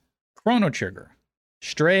list: Chrono Trigger,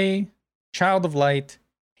 Stray, Child of Light,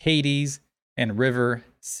 Hades, and River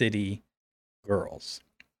City Girls.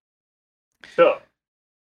 So,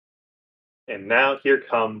 and now here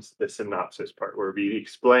comes the synopsis part where we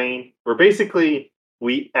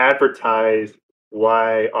advertise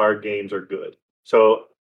why our games are good. So,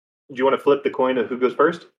 do you want to flip the coin of who goes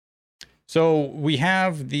first? So we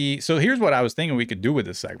have so here's what I was thinking we could do with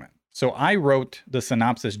this segment. So I wrote the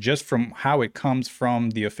synopsis just from how it comes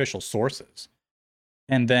from the official sources.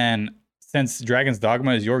 And then since Dragon's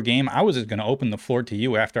Dogma is your game, I was just going to open the floor to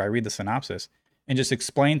you after I read the synopsis and just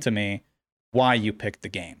explain to me why you picked the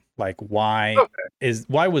game. Like why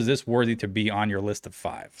was this worthy to be on your list of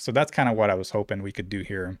 5? So that's kind of what I was hoping we could do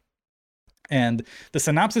here. And the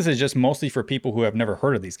synopsis is just mostly for people who have never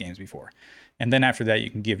heard of these games before. And then after that, you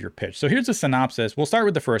can give your pitch. So here's the synopsis. We'll start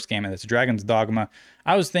with the first game, and it's Dragon's Dogma.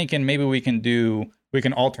 I was thinking maybe we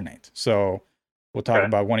can alternate. So we'll talk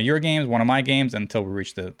about one of your games, one of my games, until we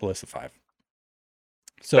reach the list of 5.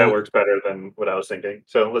 So that works better than what I was thinking.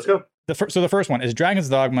 So let's go. So the first one is Dragon's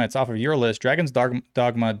Dogma. It's off of your list, Dragon's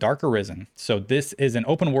Dogma Dark Arisen. So this is an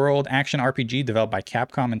open world action RPG developed by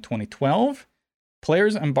Capcom in 2012.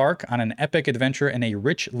 Players embark on an epic adventure in a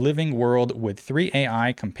rich living world with 3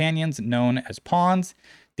 AI companions known as pawns.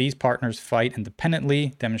 These partners fight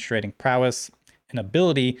independently, demonstrating prowess and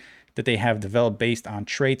ability that they have developed based on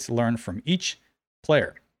traits learned from each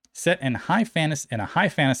player. Set in a high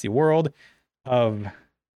fantasy world of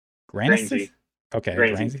Gransy. Okay,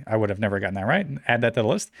 Gransy. I would have never gotten that right. Add that to the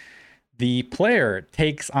list. The player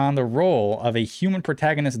takes on the role of a human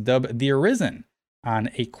protagonist dubbed the Arisen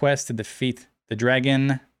on a quest to defeat the dragon.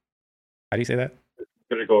 How do you say that?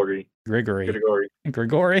 Grigory. Add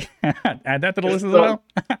that to the list as well.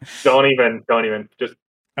 Don't even. Just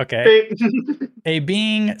okay. A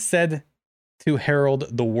being said to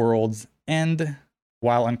herald the world's end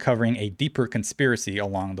while uncovering a deeper conspiracy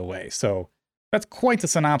along the way. So that's quite the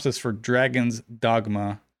synopsis for Dragon's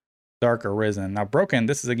Dogma Dark Arisen. Now, Broken,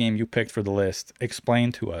 this is a game you picked for the list.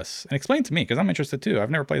 Explain to us and explain to me because I'm interested too. I've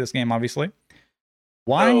never played this game, obviously.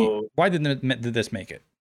 Why did this make it?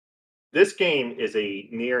 This game is a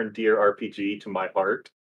near and dear RPG to my heart.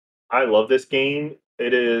 I love this game.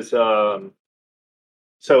 It is so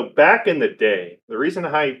back in the day, the reason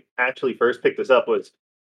I actually first picked this up was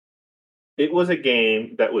it was a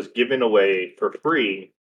game that was given away for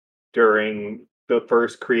free during the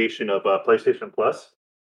first creation of PlayStation Plus.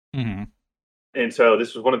 Mm-hmm. And so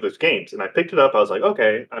this was one of those games, and I picked it up. I was like,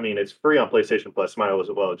 okay, I mean, it's free on PlayStation Plus. Might as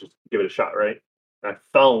well just give it a shot, right? I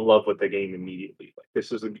fell in love with the game immediately. Like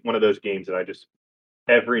this is one of those games that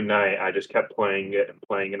every night I just kept playing it and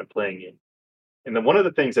playing it and playing it. And then one of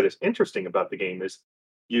the things that is interesting about the game is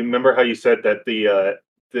you remember how you said that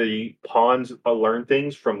the pawns learn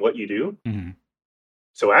things from what you do. Mm-hmm.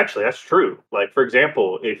 So actually, that's true. Like for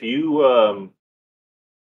example, if you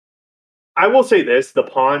I will say this: the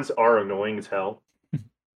pawns are annoying as hell.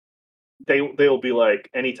 They'll be like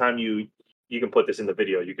anytime you can put this in the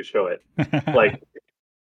video, you could show it. Like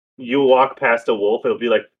you walk past a wolf, it'll be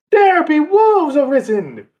like there be wolves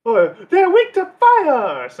arisen, or they're weak to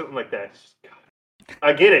fire, or something like that. God,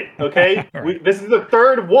 I get it, okay? Right. This is the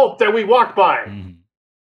third wolf that we walked by. Mhm.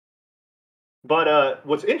 But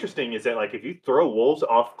what's interesting is that like if you throw wolves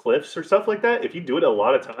off cliffs or stuff like that, if you do it a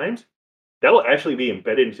lot of times, that will actually be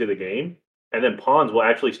embedded into the game, and then pawns will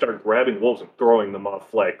actually start grabbing wolves and throwing them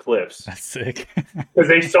off flat cliffs That's sick. because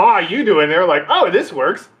they saw you doing. They're like, "Oh, this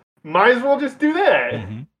works. Might as well just do that."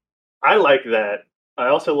 Mhm. I like that. I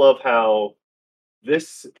also love how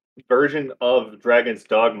this version of Dragon's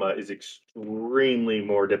Dogma is extremely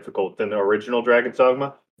more difficult than the original Dragon's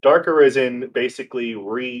Dogma. Dark Arisen basically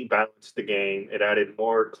rebalanced the game. It added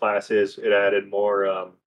more classes. It added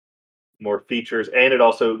more features, and it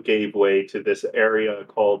also gave way to this area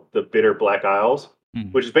called the Bitter Black Isles,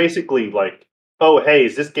 Mhm. which is basically like, oh, hey,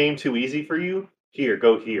 is this game too easy for you? Here,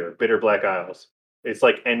 go here, Bitter Black Isles. It's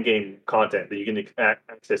like end game content that you can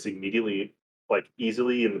access immediately, like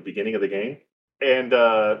easily in the beginning of the game. And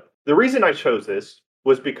the reason I chose this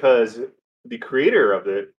was because the creator of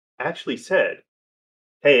it actually said,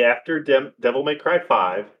 hey, after Devil May Cry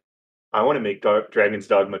 5, I want to make Dragon's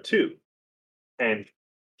Dogma 2. And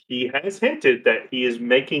he has hinted that he is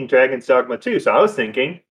making Dragon's Dogma 2. So I was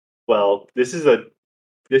thinking, well, this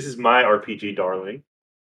is my RPG darling.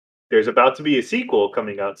 There's about to be a sequel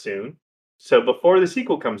coming out soon. So before the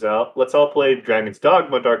sequel comes out, let's all play Dragon's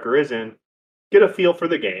Dogma Dark Arisen, get a feel for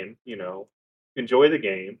the game, enjoy the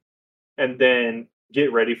game, and then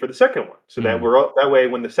get ready for the second one. So that Mhm. that way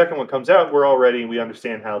when the second one comes out, we're all ready, we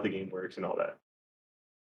understand how the game works and all that.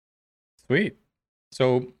 Sweet.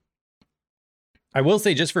 So I will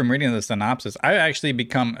say, just from reading the synopsis, I actually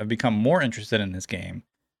have become more interested in this game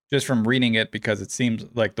just from reading it because it seems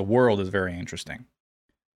like the world is very interesting.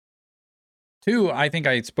 Two, I think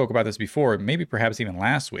I spoke about this before, maybe perhaps even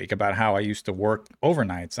last week, about how I used to work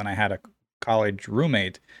overnights and I had a college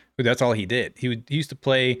roommate who that's all he did. He used to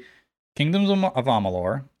play Kingdoms of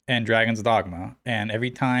Amalur and Dragon's Dogma, and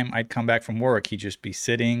every time I'd come back from work, he'd just be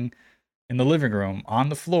sitting in the living room on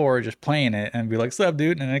the floor just playing it and be like, "Sup,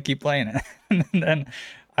 dude?" and then keep playing it. And then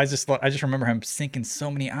I just remember him sinking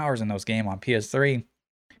so many hours in those games on PS3,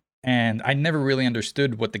 and I never really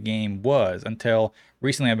understood what the game was until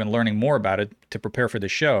recently. I've been learning more about it to prepare for the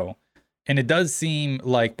show. And it does seem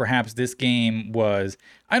like perhaps this game was,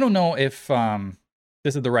 I don't know if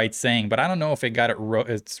this is the right saying, but I don't know if it got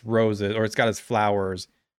its roses or it's got its flowers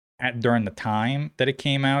during the time that it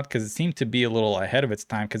came out, because it seemed to be a little ahead of its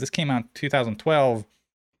time, because this came out in 2012,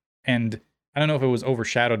 and I don't know if it was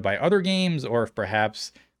overshadowed by other games or if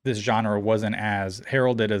perhaps this genre wasn't as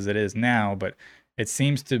heralded as it is now, but it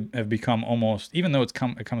seems to have become almost, even though it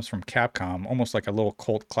comes from Capcom, almost like a little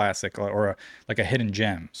cult classic or like a hidden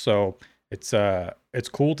gem. So it's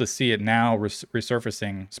cool to see it now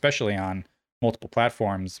resurfacing, especially on multiple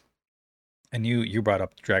platforms. And you brought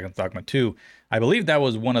up Dragon's Dogma 2. I believe that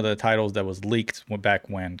was one of the titles that was leaked back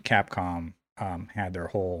when Capcom had their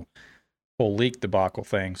whole leak debacle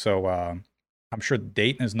thing. So I'm sure the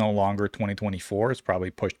date is no longer 2024. It's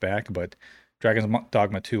probably pushed back, but Dragon's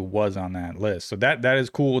Dogma 2 was on that list. So that is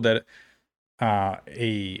cool that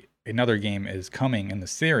another game is coming in the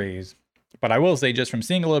series. But I will say, just from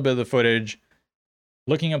seeing a little bit of the footage,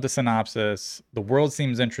 looking up the synopsis, the world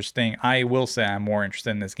seems interesting. I will say I'm more interested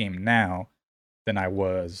in this game now than I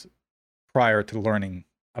was prior to learning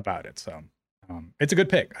about it. So it's a good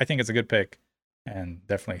pick. I think it's a good pick, and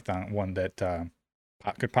definitely one that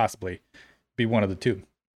could possibly be one of the two.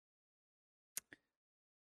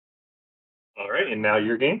 All right, and now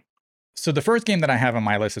your game. So the first game that I have on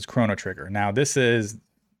my list is Chrono Trigger. Now this is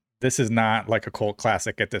not like a cult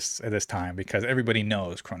classic at this time, because everybody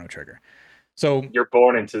knows Chrono Trigger. So You're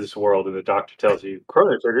born into this world, and the doctor tells you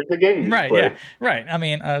Chrono Trigger is the game you should right, play. yeah, right. I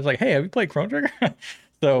mean, I was like, hey, have you played Chrono Trigger?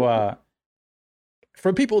 So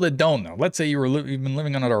for people that don't know, let's say you've been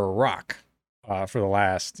living under a rock for the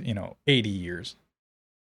last 80 years.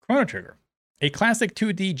 Chrono Trigger, a classic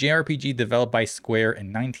 2D JRPG developed by Square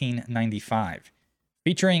in 1995,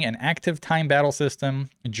 featuring an active time battle system,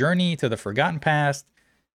 a journey to the forgotten past,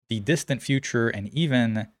 the distant future, and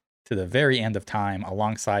even to the very end of time,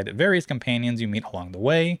 alongside various companions you meet along the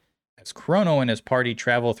way. As Chrono and his party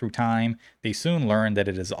travel through time, they soon learn that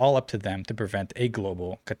it is all up to them to prevent a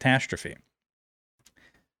global catastrophe.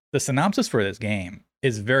 The synopsis for this game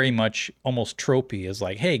is very much almost tropey, is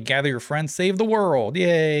like, hey, gather your friends, save the world,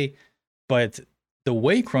 yay. But the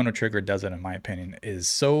way Chrono Trigger does it, in my opinion, is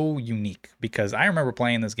so unique, because I remember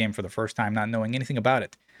playing this game for the first time not knowing anything about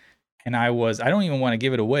it. And I don't even want to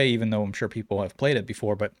give it away, even though I'm sure people have played it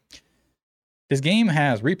before, but this game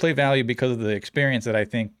has replay value because of the experience that I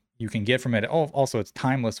think you can get from it. Oh, also it's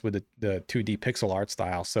timeless with the 2D pixel art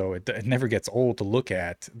style, so it never gets old to look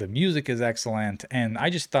at. The music is excellent, and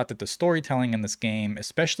I just thought that the storytelling in this game,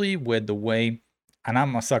 especially with the way, and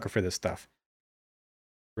I'm a sucker for this stuff,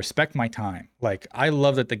 respect my time. Like, I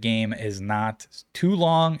love that the game is not too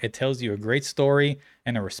long. It tells you a great story,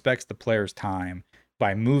 and it respects the player's time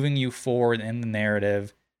by moving you forward in the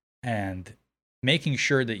narrative and making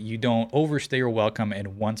sure that you don't overstay your welcome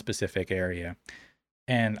in one specific area.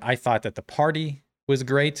 And I thought that the party was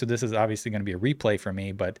great. So this is obviously going to be a replay for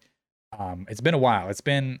me, but it's been a while. It's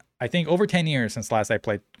been, I think, over 10 years since last I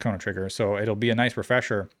played Chrono Trigger. So it'll be a nice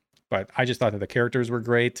refresher. But I just thought that the characters were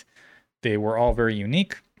great. They were all very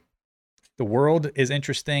unique. The world is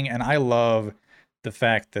interesting. And I love the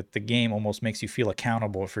fact that the game almost makes you feel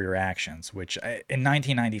accountable for your actions, which in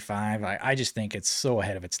 1995, I just think it's so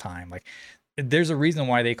ahead of its time. Like, there's a reason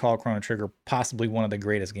why they call Chrono Trigger possibly one of the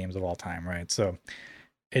greatest games of all time, right? So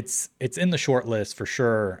it's in the short list for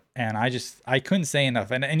sure. And I couldn't say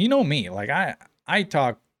enough. And you know me, like I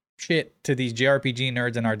talk shit to these JRPG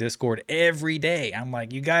nerds in our Discord every day. I'm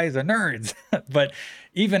like, you guys are nerds. But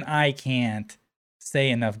even I can't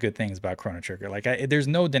say enough good things about Chrono Trigger. Like, there's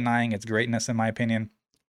no denying its greatness in my opinion.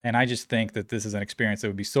 And I just think that this is an experience that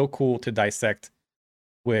would be so cool to dissect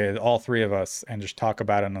with all three of us and just talk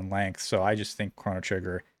about it in length. So I just think Chrono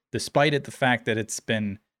Trigger, despite the fact that it's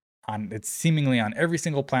seemingly on every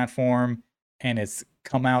single platform and it's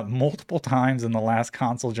come out multiple times in the last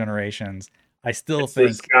console generations, I still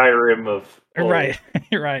think the Skyrim of right,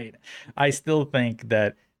 right. I still think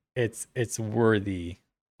that it's worthy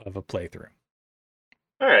of a playthrough.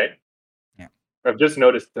 All right. Yeah. I've just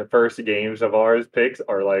noticed the first games of ours picks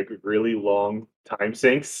are like really long time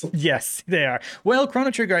sinks. Yes, they are. Well,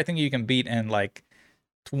 Chrono Trigger, I think you can beat in like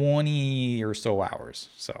 20 or so hours.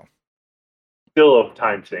 So still a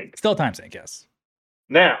time sink. Still time sink, yes.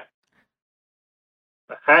 Now,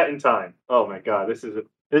 A Hat in Time. Oh my god, this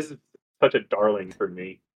is such a darling for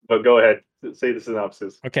me. But go ahead, say the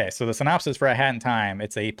synopsis. Okay, so the synopsis for A Hat in Time.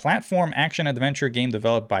 It's a platform action-adventure game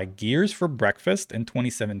developed by Gears for Breakfast in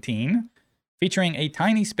 2017, featuring a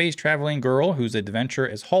tiny space-traveling girl whose adventure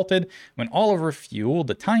is halted when all of her fuel,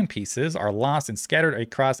 the timepieces, are lost and scattered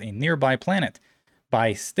across a nearby planet.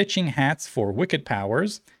 By stitching hats for wicked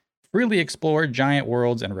powers, freely explore giant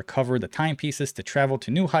worlds and recover the timepieces to travel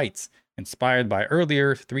to new heights, inspired by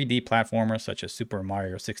earlier 3D platformers such as Super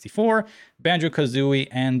Mario 64, Banjo-Kazooie,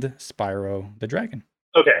 and Spyro the Dragon.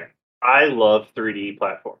 Okay, I love 3D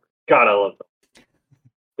platformers. God, I love them.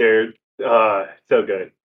 They're so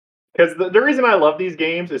good. Because the reason I love these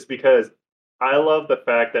games is because I love the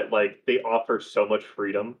fact that like they offer so much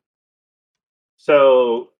freedom.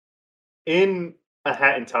 So in A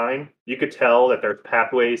Hat in Time, you could tell that there's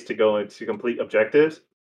pathways to go into complete objectives.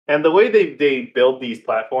 And the way they build these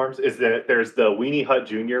platforms is that there's the Weenie Hut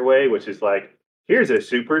Jr. way, which is like, here's a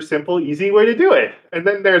super simple, easy way to do it. And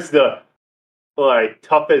then there's the like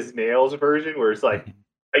tough as nails version where it's like,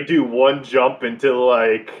 I do one jump into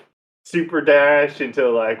like super dash into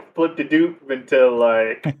like flip de doop into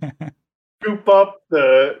like scoop up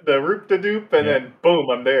the roop de doop and then boom,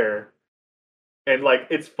 I'm there. And like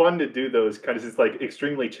it's fun to do those because it's like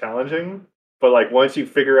extremely challenging. But like once you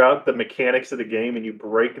figure out the mechanics of the game and you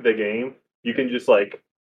break the game, you can just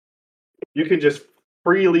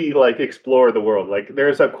freely like explore the world. Like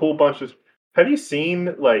there's a cool bunch of. Have you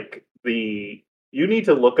seen like you need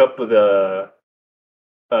to look up the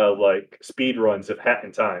like speed runs of Hat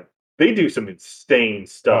in Time. They do some insane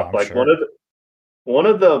stuff. Like sure. one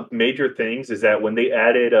of the major things is that when they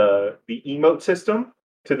added the emote system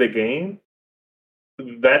to the game,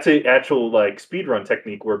 that's an actual like speedrun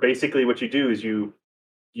technique where basically what you do is you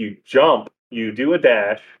jump, you do a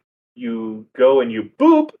dash, you go and you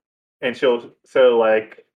boop, and so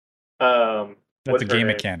like that's a game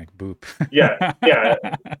mechanic, boop. yeah.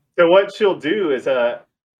 So what she'll do is a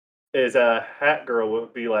hat girl will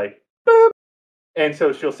be like boop, and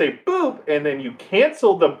so she'll say boop, and then you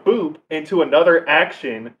cancel the boop into another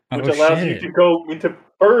action, which allows you to go into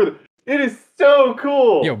further. It is so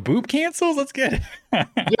cool. Yo, boop cancels? Let's get it.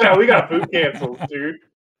 Yeah, we got boop cancels, dude.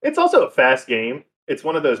 It's also a fast game. It's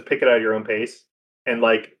one of those pick it out of your own pace. And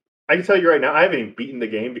like, I can tell you right now, I haven't even beaten the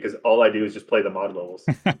game because all I do is just play the mod levels.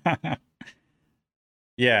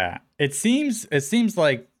 Yeah, it seems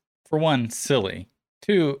like, for one, silly.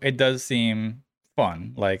 Two, it does seem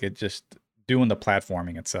fun. Like, it just doing the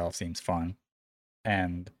platforming itself seems fun.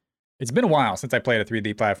 And it's been a while since I played a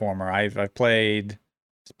 3D platformer. I've played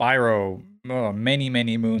Spyro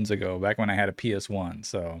many moons ago, back when I had a PS1.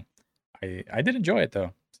 So I did enjoy it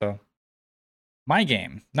though. So my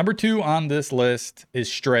game number 2 on this list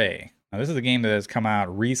is Stray, Now, this is a game that has come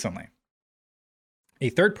out recently. A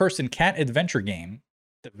third-person cat adventure game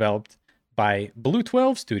developed by Blue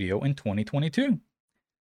 12 Studio in 2022.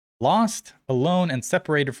 Lost, alone, and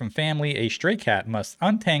separated from family, a stray cat must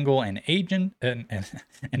untangle an ancient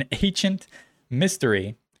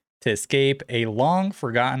mystery to escape a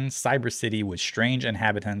long-forgotten cyber city with strange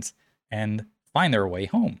inhabitants and find their way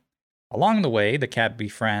home. Along the way, the cat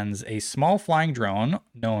befriends a small flying drone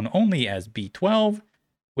known only as B12.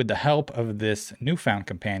 With the help of this newfound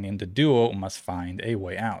companion, the duo must find a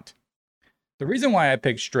way out. The reason why I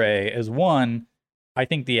picked Stray is, one, I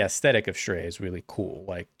think the aesthetic of Stray is really cool.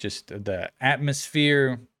 Like, just the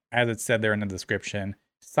atmosphere, as it said there in the description,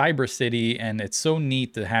 cyber city, and it's so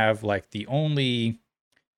neat to have like the only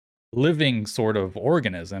living sort of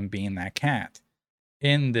organism being that cat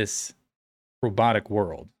in this robotic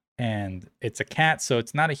world. And it's a cat, so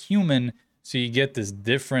it's not a human, so you get this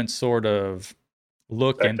different sort of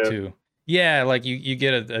look into, yeah, like you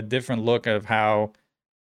get a different look of how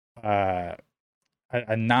a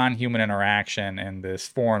non-human interaction in this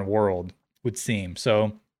foreign world would seem.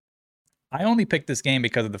 So I only picked this game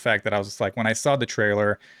because of the fact that I was just like, when I saw the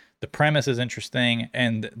trailer, the premise is interesting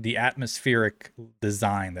and the atmospheric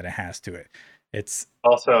design that it has to it. It's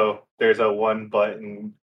also, there's a one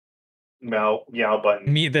button meow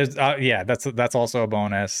button. There's yeah, that's also a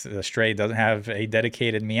bonus. The Stray doesn't have a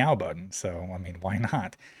dedicated meow button, so I mean, why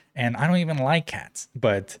not? And I don't even like cats,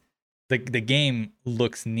 but the game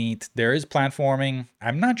looks neat. There is platforming.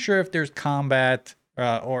 I'm not sure if there's combat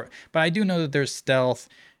but I do know that there's stealth,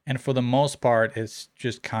 and for the most part, it's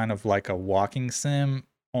just kind of like a walking sim,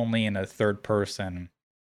 only in a third person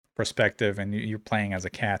perspective, and you're playing as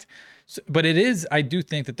a cat. So, but it is, I do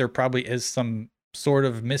think that there probably is some sort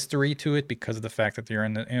of mystery to it because of the fact that you're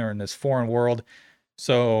in this foreign world.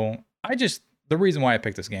 So the reason why I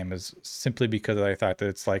picked this game is simply because I thought that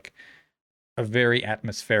it's like a very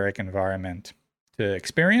atmospheric environment to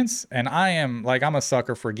experience. And I'm a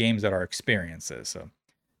sucker for games that are experiences. So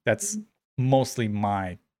that's mostly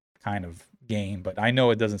my kind of game, but I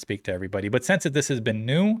know it doesn't speak to everybody. But since this has been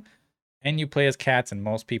new and you play as cats, and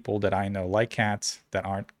most people that I know like cats that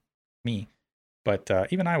aren't me, but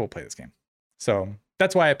even I will play this game. So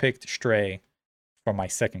that's why I picked Stray for my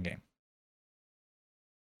second game.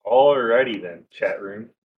 Alrighty then, chat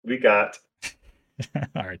room. We got.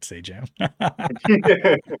 All right, say Jam.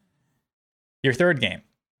 Your third game,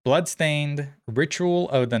 Bloodstained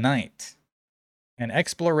Ritual of the Night. An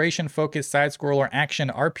exploration-focused side-scroller action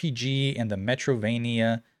RPG in the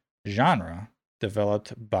Metroidvania genre,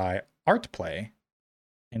 developed by Artplay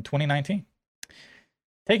in 2019.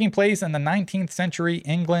 Taking place in the 19th century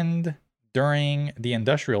England during the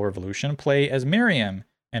Industrial Revolution, play as Miriam,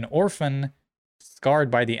 an orphan scarred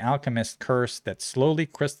by the alchemist's curse that slowly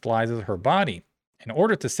crystallizes her body. In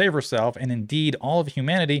order to save herself, and indeed all of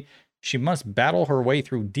humanity, she must battle her way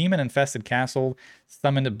through demon-infested castle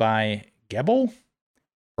summoned by Gebel,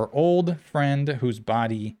 her old friend whose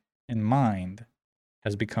body and mind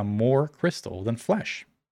has become more crystal than flesh.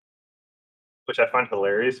 Which I find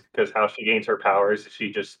hilarious, because how she gains her powers,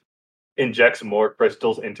 she just injects more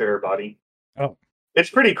crystals into her body. Oh. It's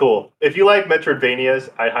pretty cool. If you like Metroidvanias,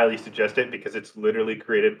 I highly suggest it, because it's literally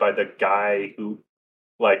created by the guy who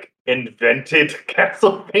invented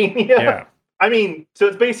Castlevania. Yeah. I mean, so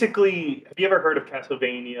it's basically, have you ever heard of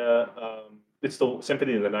Castlevania? It's the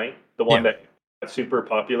Symphony of the Night, the one that got super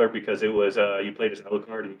popular because it was you played as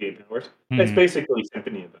Alucard and you gained powers. It's basically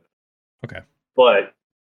Symphony of the Night. Okay. But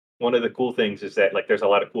one of the cool things is that there's a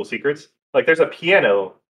lot of cool secrets. Like, there's a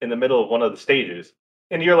piano in the middle of one of the stages,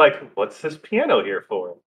 and you're like, what's this piano here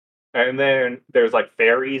for? And then there's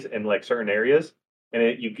fairies in certain areas, and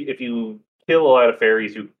if you kill a lot of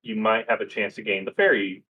fairies, you might have a chance to gain the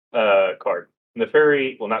fairy card. And the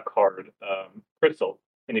fairy, well, not card, crystal.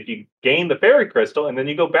 And if you gain the fairy crystal, and then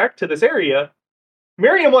you go back to this area,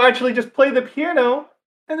 Miriam will actually just play the piano,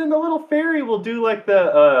 and then the little fairy will do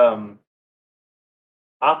the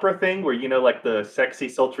opera thing where the sexy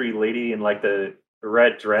sultry lady in the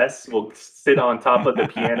red dress will sit on top of the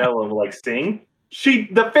piano and sing.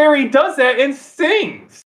 The fairy does that and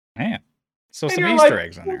sings. Man, so some Easter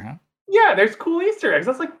eggs in there, huh? Yeah, there's cool Easter eggs.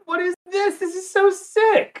 I was like, what is this? This is so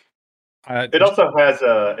sick. It also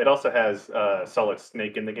has Solid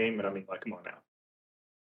Snake in the game, and I mean, come on now.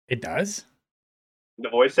 It does? The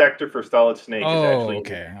voice actor for Solid Snake is actually.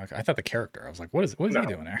 Okay. I thought the character. I was like, what is he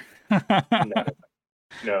doing there?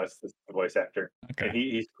 No, it's the voice actor. Okay. And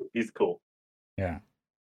he's cool. Yeah.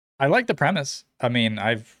 I like the premise. I mean,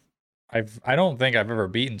 I don't think I've ever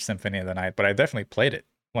beaten Symphony of the Night, but I definitely played it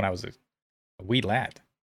when I was a wee lad.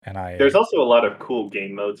 And there's also a lot of cool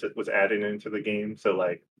game modes that was added into the game. So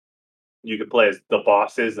you could play as the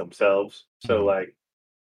bosses themselves. So Mhm. like,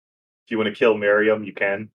 if you want to kill Miriam, you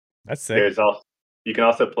can. That's sick. There's also you can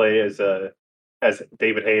also play as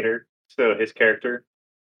David Hayter, so his character.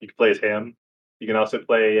 You can play as him. You can also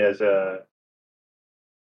play as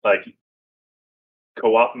like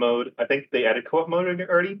co-op mode. I think they added co-op mode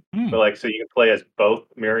already, Hmm. but like so you can play as both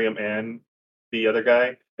Miriam and the other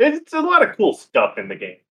guy. It's a lot of cool stuff in the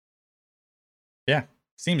game. Yeah,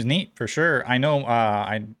 seems neat for sure. I know.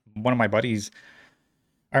 I one of my buddies.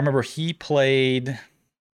 I remember he played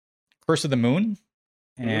Curse of the Moon,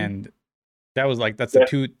 Hmm. and that's the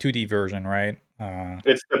Yeah, two D version, right?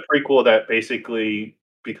 it's the prequel that basically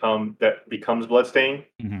becomes Bloodstain.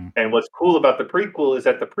 Mhm. And what's cool about the prequel is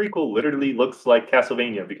that the prequel literally looks like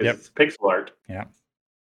Castlevania because Yep. it's pixel art. Yeah.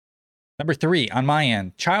 Number 3 on my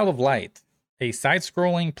end, Child of Light, a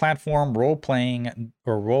side-scrolling platform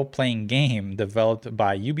role-playing game developed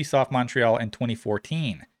by Ubisoft Montreal in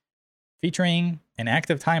 2014, featuring an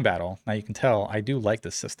active time battle. Now you can tell I do like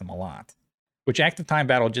this system a lot. Which active time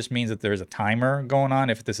battle just means that there's a timer going on.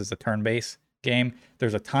 If this is a turn-based game,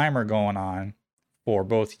 there's a timer going on for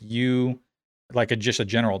both you, like just a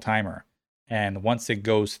general timer. And once it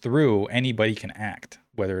goes through, anybody can act,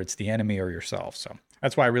 whether it's the enemy or yourself. So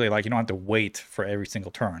that's why I really like you don't have to wait for every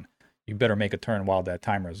single turn. You better make a turn while that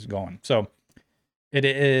timer is going. So it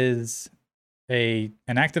is an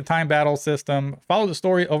active time battle system. Follow the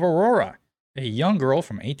story of Aurora, a young girl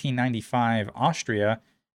from 1895 Austria,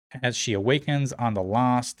 as she awakens on the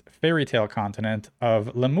lost fairy tale continent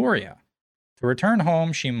of Lemuria. To return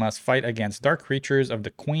home, she must fight against dark creatures of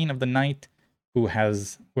the Queen of the Night, who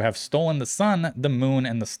have stolen the sun, the moon,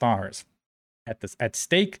 and the stars. At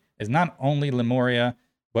stake is not only Lemuria,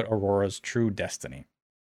 but Aurora's true destiny.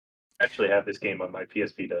 I actually have this game on my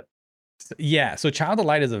PS Vita. Yeah, so Child of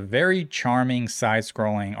Light is a very charming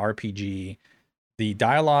side-scrolling RPG. The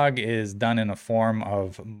dialogue is done in a form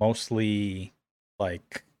of mostly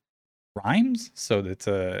like rhymes, so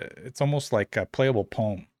it's almost like a playable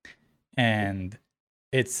poem, and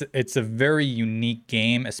it's a very unique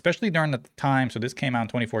game, especially during the time. So this came out in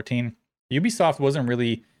 2014. Ubisoft wasn't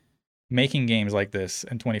really making games like this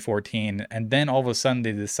in 2014, and then all of a sudden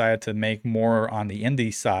they decided to make more on the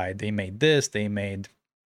indie side. They made this. They made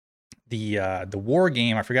the war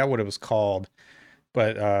game. I forgot what it was called,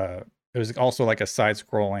 but it was also like a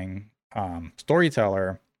side-scrolling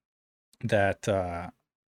storyteller that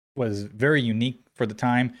was very unique for the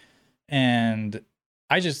time. And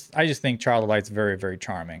I just think Child of Light's very, very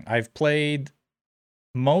charming. I've played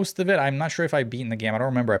most of it. I'm not sure if I've beaten the game. I don't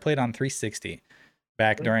remember. I played on 360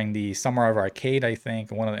 back Mhm. during the Summer of Arcade, I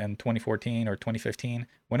think, in 2014 or 2015,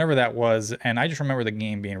 whenever that was. And I just remember the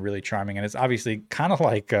game being really charming. And it's obviously kind of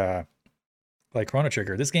like Chrono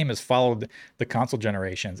Trigger. This game has followed the console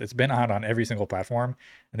generations. It's been out on every single platform,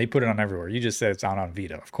 and they put it on everywhere. You just said it's out on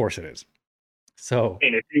Vita. Of course it is. So,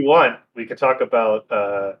 And if you want, we could talk about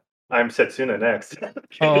I'm Setsuna next. oh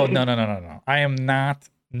Kidding. no no no no no! I am not.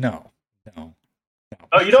 No no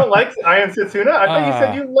Oh, no. you don't like I Am Setsuna? I thought you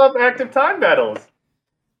said uh you love active time battles.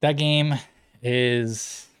 that game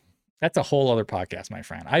is that's a whole other podcast, my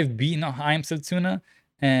friend. I've beaten I Am Setsuna,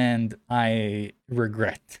 and I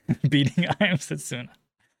regret beating I Am Setsuna.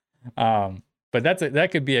 But that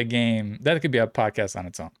could be a game. That could be a podcast on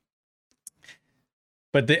its own.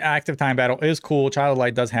 But the active time battle is cool. Child of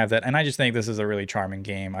Light does have that, and I just think this is a really charming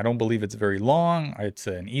game. I don't believe it's very long. It's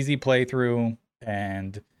an easy playthrough,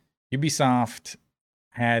 and Ubisoft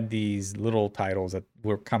had these little titles that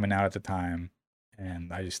were coming out at the time,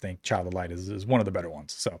 and I just think Child of Light is one of the better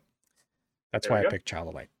ones. So that's There why we I go. picked Child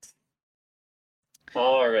of Light.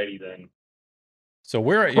 Alrighty then. So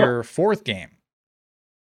we're at your fourth game,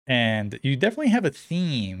 and you definitely have a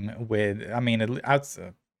theme with. I mean,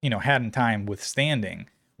 Hat in Time withstanding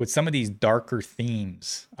with some of these darker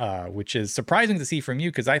themes, which is surprising to see from you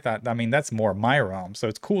because I thought, I mean, that's more my realm. So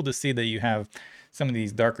it's cool to see that you have some of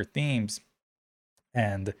these darker themes.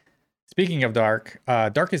 And speaking of dark,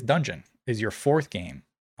 Darkest Dungeon is your fourth game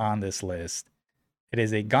on this list. It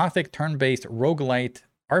is a gothic turn-based roguelite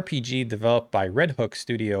RPG developed by Red Hook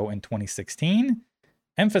Studio in 2016,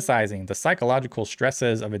 emphasizing the psychological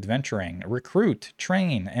stresses of adventuring, recruit,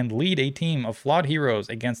 train, and lead a team of flawed heroes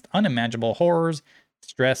against unimaginable horrors,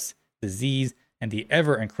 stress, disease, and the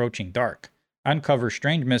ever encroaching dark. Uncover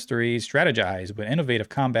strange mysteries, strategize with innovative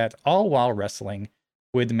combat, all while wrestling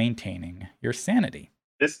with maintaining your sanity.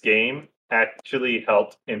 This game actually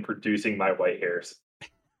helped in producing my white hairs.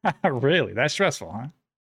 Really? That's stressful, huh?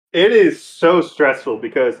 It is so stressful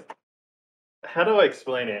because how do I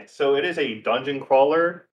explain it? So it is a dungeon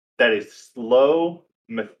crawler that is slow,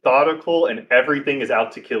 methodical, and everything is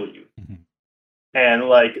out to kill you. Mhm. And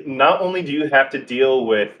like, not only do you have to deal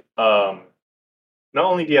with the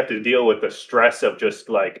stress of just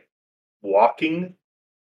like walking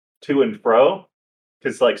to and fro,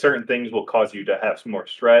 because like certain things will cause you to have some more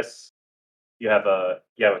stress. You have a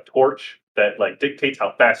torch that like dictates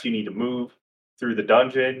how fast you need to move through the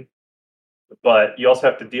dungeon, but you also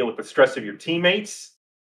have to deal with the stress of your teammates,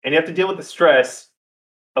 and you have to deal with the stress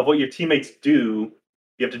of what your teammates do.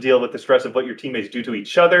 You have to deal with the stress of what your teammates do to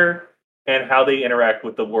each other and how they interact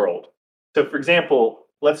with the world. So, for example,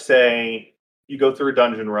 let's say you go through a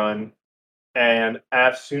dungeon run, and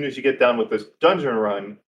as soon as you get done with this dungeon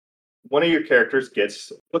run, one of your characters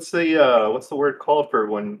gets what's the word called for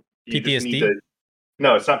when you just need PTSD. to.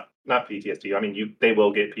 No, it's not PTSD. I mean, they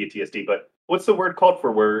will get PTSD, but what's the word called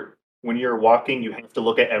for where when you're walking, you have to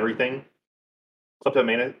look at everything?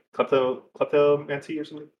 Kleptomancy or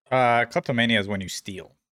something? Kleptomania is when you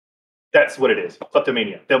steal. That's what it is.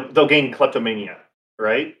 Kleptomania. They'll gain kleptomania,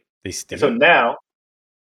 right? They And so steal. now,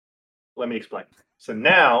 let me explain. So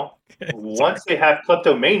now, Okay, once they have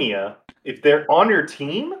kleptomania, if they're on your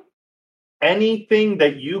team, anything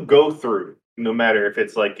that you go through, no matter if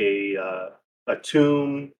it's like a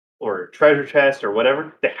tomb or a treasure chest or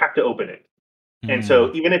whatever, they have to open it. And Hmm.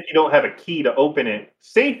 so even if you don't have a key to open it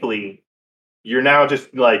safely, you're now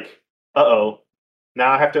just like, uh-oh,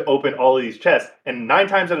 now I have to open all of these chests. And 9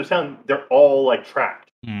 times out of 10, they're all like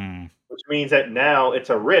trapped, Hmm. which means that now it's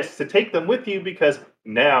a risk to take them with you because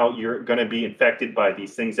now you're going to be infected by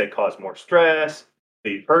these things that cause more stress.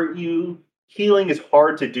 They hurt you. Healing is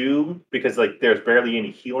hard to do because like there's barely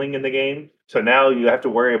any healing in the game. So now you have to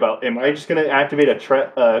worry about: am I just going to activate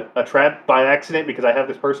a trap by accident because I have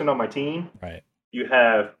this person on my team? Right. You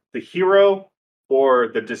have the hero or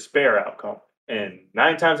the despair outcome, and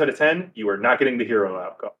 9 times out of 10, you are not getting the hero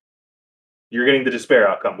outcome. You're getting the despair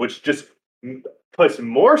outcome, which just puts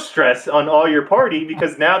more stress on all your party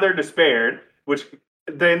because now they're despaired, which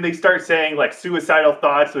then they start saying like suicidal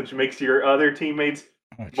thoughts, which makes your other teammates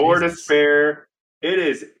Oh, more Jesus. despair. It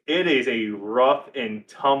is a rough and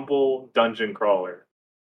tumble dungeon crawler.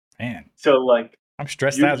 Man, So like I'm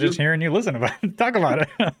stressed you out just you hearing you listen about it. Talk about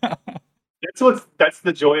it. that's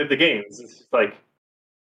the joy of the games. It's just like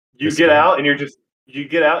you get Despair. out and you're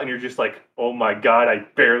just like, oh my god, I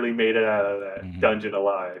barely made it out of that Hmm. dungeon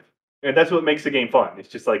alive. And that's what makes the game fun. It's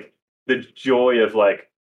just like the joy of like,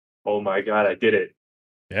 oh my god, I did it.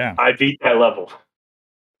 Yeah. I beat that level.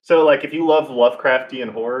 So like if you love Lovecraftian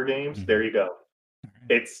horror games, there Hmm. you go.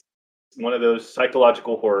 It's one of those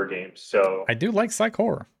psychological horror games. So I do like psych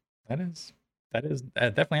horror. That is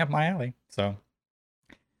definitely up my alley. So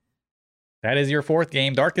that is your fourth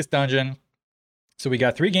game, Darkest Dungeon. So we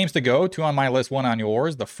got 3 games to go, 2 on my list, 1 on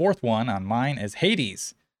yours. The fourth one on mine is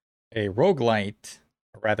Hades, a roguelite,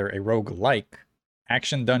 or rather a roguelike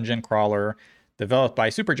action dungeon crawler developed by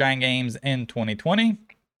Supergiant Games in 2020.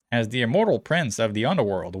 As the immortal prince of the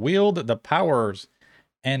underworld, wield the powers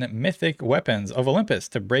and mythic weapons of Olympus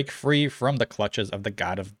to break free from the clutches of the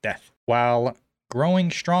god of death, while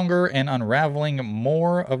growing stronger and unraveling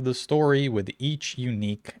more of the story with each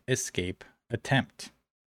unique escape attempt.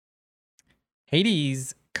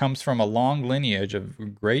 Hades comes from a long lineage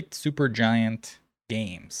of great Supergiant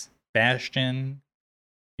games. Bastion,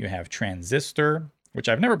 you have Transistor, which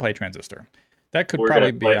I've never played Transistor. That could we're gonna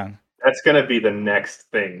probably be play. on. That's gonna be the next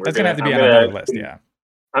thing. That's gonna have to be on another list. Yeah.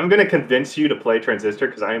 I'm gonna convince you to play Transistor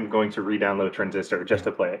because I am going to re-download Transistor just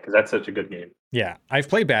to play it because that's such a good game. Yeah, I've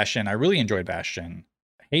played Bastion. I really enjoyed Bastion.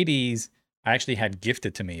 Hades, I actually had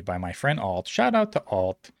gifted to me by my friend Alt. Shout out to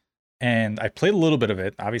Alt. And I played a little bit of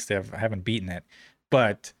it. Obviously, I haven't beaten it,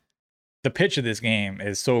 but the pitch of this game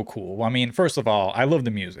is so cool. I mean, first of all, I love the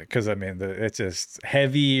music because I mean, it's just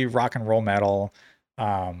heavy rock and roll metal.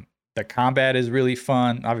 The combat is really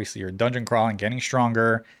fun. Obviously, you're dungeon crawling, getting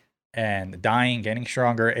stronger, and dying, getting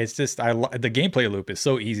stronger. It's just the gameplay loop is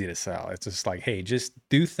so easy to sell. It's just like, hey, just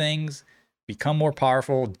do things, become more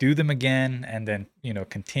powerful, do them again, and then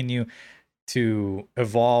continue to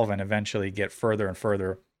evolve and eventually get further and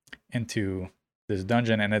further into this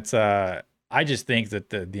dungeon. And it's I just think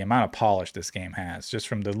that the amount of polish this game has, just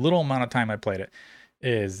from the little amount of time I played it,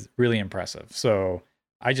 is really impressive. So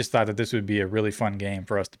I just thought that this would be a really fun game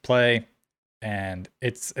for us to play, and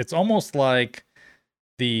it's almost like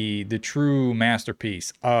the true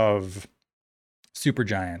masterpiece of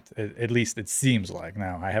Supergiant. At least it seems like.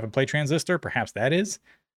 Now I haven't played Transistor, perhaps that is,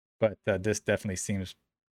 but this definitely seems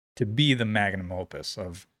to be the magnum opus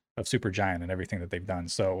of Supergiant and everything that they've done.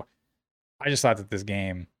 So I just thought that this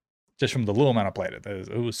game, just from the little amount I played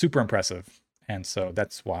it was super impressive, and so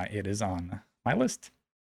that's why it is on my list.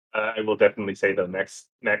 I will definitely say though, next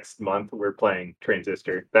month we're playing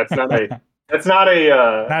Transistor. That's not a That's not a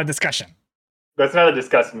Not a discussion. that's not a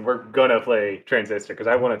discussion. We're gonna play Transistor because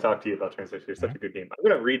I want to talk to you about Transistor. It's such a good game. I'm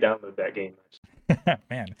gonna re-download that game.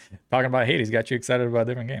 Man, talking about Hades got you excited about a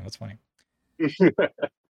different game. That's funny.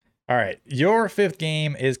 All right, your fifth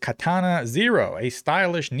game is Katana Zero, a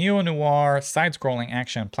stylish neo-noir side-scrolling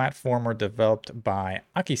action platformer developed by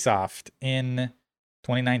Akisoft in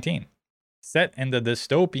 2019. Set in the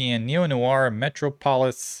dystopian neo-noir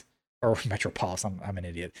metropolis, I'm an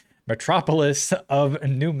idiot, metropolis of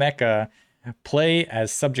New Mecca, play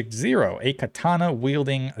as Subject Zero, a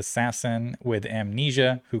katana-wielding assassin with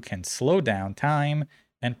amnesia who can slow down time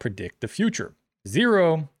and predict the future.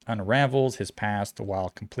 Zero unravels his past while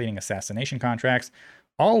completing assassination contracts,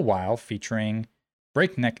 all while featuring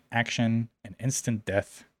breakneck action and instant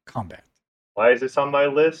death combat. Why is this on my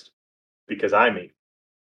list? Because I'm a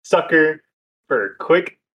sucker for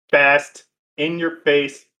quick, fast, in your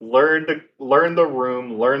face, learn the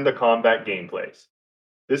room, learn the combat gameplays.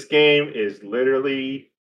 This game is literally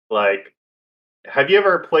like, have you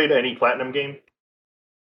ever played any Platinum game?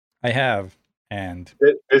 I have, and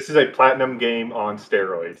This is a Platinum game on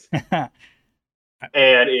steroids.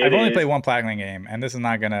 And I've only played one Platinum game, and this is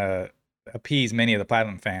not going to appease many of the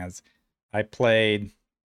Platinum fans. I played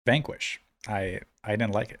Vanquish. I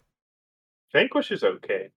didn't like it. Vanquish is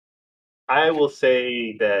okay. I will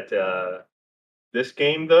say that this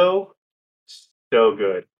game, though, so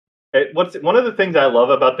good. One of the things I love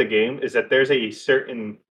about the game is that there's a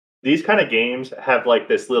certain these kind of games have like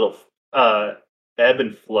this little ebb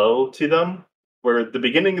and flow to them, where at the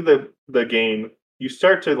beginning of the game you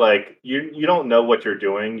start to like you don't know what you're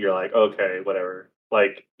doing. You're like, okay, whatever.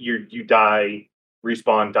 Like you die,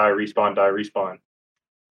 respawn, die, respawn, die, respawn.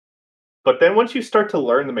 But then once you start to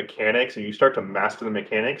learn the mechanics and you start to master the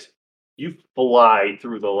mechanics, you fly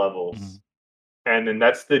through the levels. Mhm. And then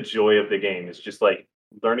that's the joy of the game. It's just like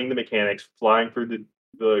learning the mechanics, flying through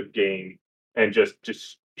the game, and just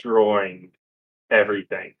destroying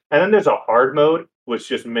everything. And then there's a hard mode, which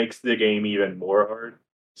just makes the game even more hard.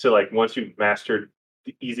 So like once you've mastered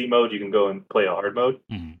the easy mode, you can go and play a hard mode.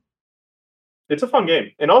 Mhm. It's a fun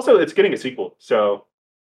game. And also it's getting a sequel. So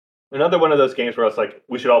another one of those games where I was like,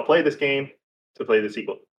 we should all play this game to play the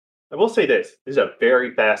sequel. I will say this is a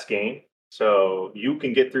very fast game. So you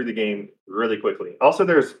can get through the game really quickly. Also,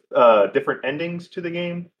 there's different endings to the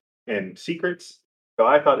game and secrets. So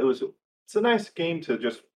I thought it's a nice game to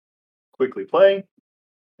just quickly play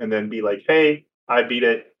and then be like, hey, I beat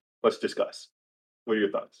it. Let's discuss. What are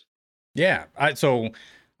your thoughts? Yeah, so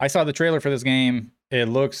I saw the trailer for this game. It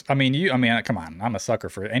looks, I mean, come on, I'm a sucker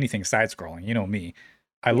for anything side scrolling. You know me.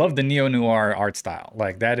 I love the neo noir art style.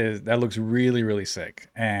 Like that looks really, really sick.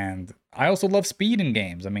 And I also love speed in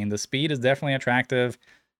games. I mean, the speed is definitely attractive,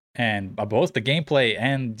 and both the gameplay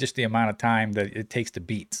and just the amount of time that it takes to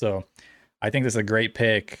beat. So I think this is a great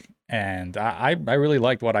pick, and I really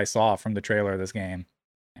liked what I saw from the trailer of this game.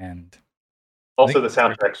 And also, the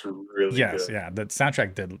soundtrack's really yes, good. yeah, the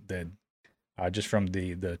soundtrack did just from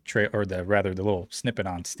the little snippet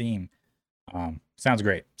on Steam. Sounds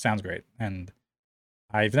great, and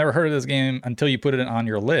I've never heard of this game until you put it on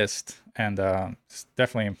your list, and it's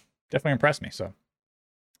definitely impressed me. So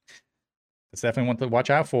it's definitely one to watch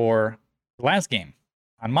out for. The last game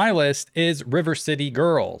on my list is River City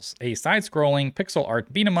Girls, a side-scrolling pixel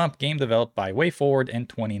art beat 'em up game developed by WayForward in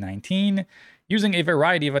 2019. Using a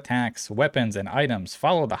variety of attacks, weapons, and items,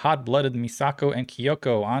 follow the hot-blooded Misako and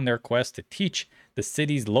Kyoko on their quest to teach the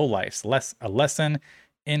city's lowlifes a lesson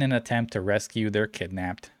in an attempt to rescue their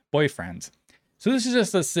kidnapped boyfriends. So this is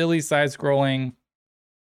just a silly side-scrolling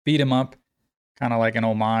beat 'em up, kind of like an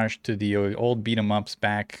homage to the old beat 'em ups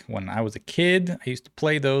back when I was a kid. I used to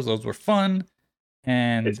play those; those were fun.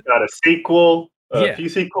 And it's got a sequel, a few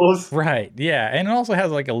sequels, right? Yeah, and it also has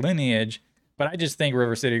like a lineage. But I just think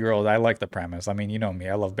River City Girls, I like the premise. I mean, you know me,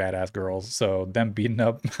 I love badass girls. So them beating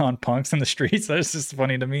up on punks in the streets, that's just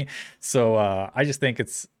funny to me. So I just think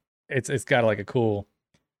it's got like a cool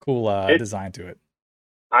design to it.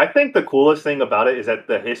 I think the coolest thing about it is that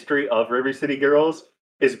the history of River City Girls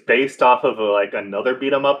is based off of like another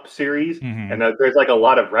beat 'em up series, and there's like a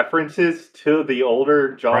lot of references to the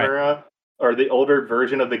older genre or the older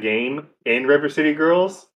version of the game in River City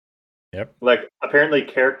Girls. Yep. Like apparently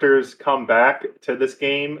characters come back to this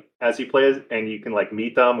game as you play it, and you can like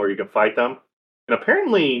meet them or you can fight them. And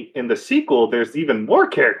apparently in the sequel, there's even more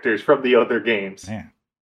characters from the other games. Man.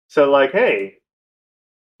 So like, hey,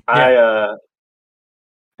 I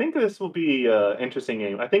think this will be an interesting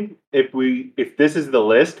game. I think if this is the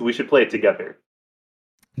list, we should play it together.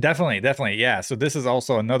 Definitely, yeah. So this is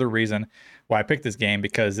also another reason why I picked this game,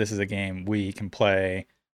 because this is a game we can play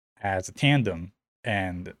as a tandem,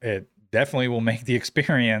 and it definitely will make the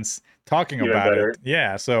experience talking Even about better. it.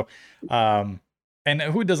 Yeah. So, and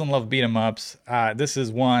who doesn't love beat 'em ups? This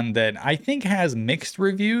is one that I think has mixed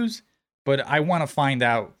reviews, but I want to find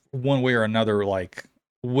out one way or another, like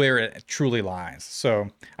where it truly lies. So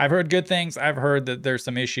I've heard good things. I've heard that there's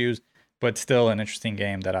some issues, but still an interesting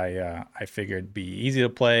game that I figured be easy to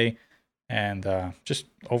play, and just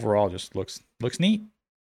overall just looks neat.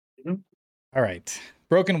 Mhm. All right,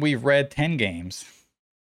 Broken. We've read 10 games,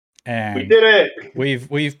 We and did it.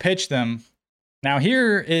 we've pitched them. Now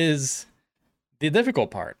here is the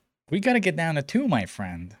difficult part. We got to get down to 2, my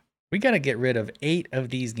friend. We got to get rid of 8 of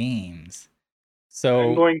these games. I'm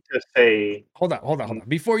So going to say hold on.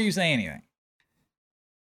 Before you say anything,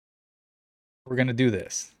 we're gonna do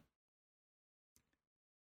this.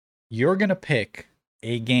 You're gonna pick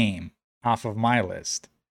a game off of my list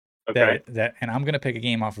okay. and I'm gonna pick a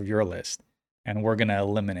game off of your list, and we're gonna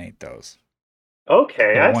eliminate those.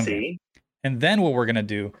 Okay, So I one game. see. And then what we're gonna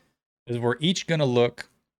do is we're each gonna look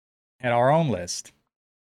at our own list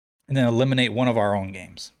and then eliminate one of our own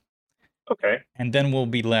games. Okay. And then we'll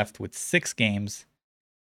be left with 6 games.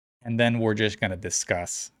 And then we're just gonna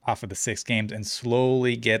discuss off of the 6 games and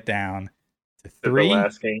slowly get down to The 3.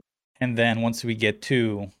 last game. And then once we get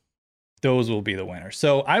 2, those will be the winners.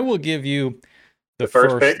 So I will give you the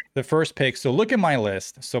first pick. So look at my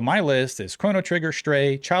list. So my list is Chrono Trigger,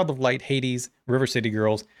 Stray, Child of Light, Hades, River City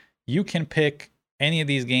Girls. You can pick any of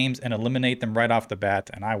these games and eliminate them right off the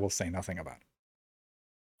bat, and I will say nothing about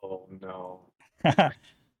Oh no. it.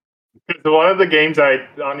 So one of the games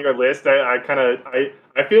on your list, I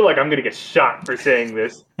feel like I'm gonna get shot for saying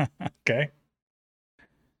this. Okay.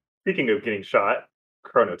 Speaking of getting shot,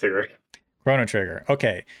 Chrono Trigger. Chrono Trigger.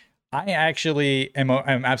 Okay. I actually am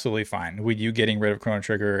absolutely fine with you getting rid of Chrono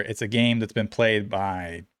Trigger. It's a game that's been played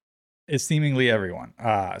by seemingly everyone.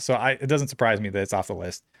 So it doesn't surprise me that it's off the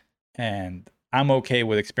list. And I'm okay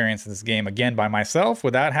with experiencing this game again by myself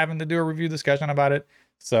without having to do a review discussion about it.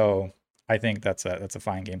 So I think that's a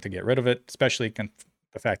fine game to get rid of it, especially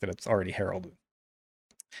the fact that it's already heralded.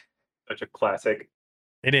 Such a classic.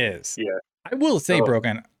 It is. Yeah. I will say, Oh.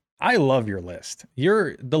 Broken, I love your list.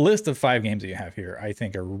 The list of 5 games that you have here, I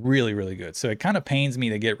think, are really, really good. So it kind of pains me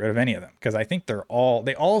to get rid of any of them because I think they all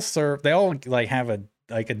like have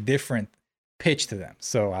a different pitch to them.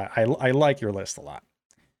 So I like your list a lot.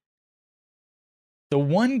 The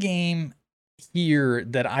one game here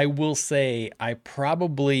that I will say I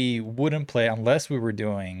probably wouldn't play unless we were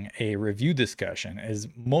doing a review discussion is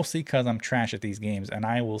mostly because I'm trash at these games, and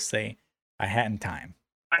I will say A Hat in Time.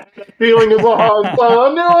 I have a feeling it's a hard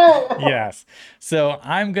one. No. Yes. So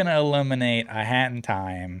I'm gonna eliminate A Hat in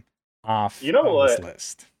Time off You know of this what?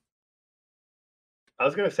 list. I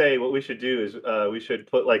was gonna say what we should do is we should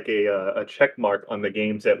put like a check mark on the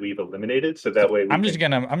games that we've eliminated, so that way I'm just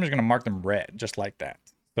gonna mark them red, just like that.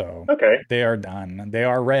 So Okay. they are done. They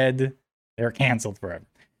are red. They're canceled forever.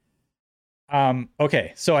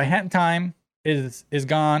 Okay, so A Hat in Time is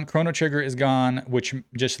gone. Chrono Trigger is gone, which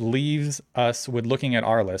just leaves us with looking at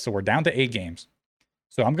our list. So we're down to 8 games.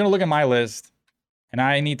 So I'm gonna look at my list, and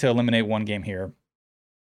I need to eliminate one game here.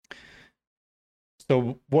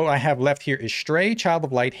 So what I have left here is Stray, Child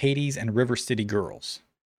of Light, Hades, and River City Girls.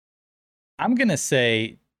 I'm gonna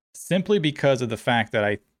say simply because of the fact that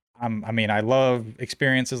I love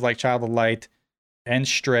experiences like Child of Light and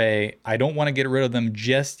Stray. I don't want to get rid of them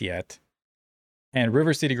just yet. And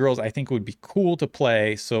River City Girls, I think would be cool to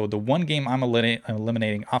play. So the one game I'm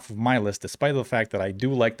eliminating off of my list, despite the fact that I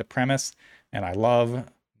do like the premise and I love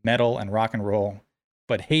metal and rock and roll,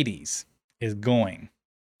 but Hades is going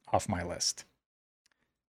off my list.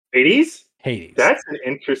 Hades? Hades. That's an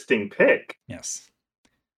interesting pick. Yes.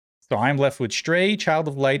 So I'm left with Stray, Child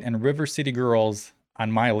of Light, and River City Girls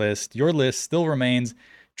on my list. Your list still remains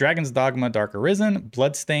Dragon's Dogma, Dark Arisen,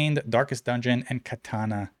 Bloodstained, Darkest Dungeon, and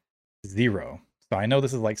Katana Zero. So I know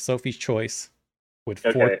this is like Sophie's Choice with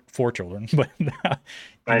four children, but you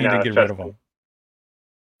need to get rid of them.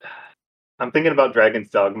 I'm thinking about Dragon's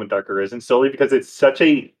Dogma, Dark Arisen solely because it's such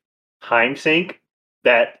a time sink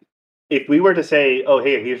that if we were to say, "Oh,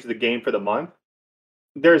 hey, here's the game for the month,"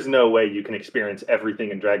 there's no way you can experience everything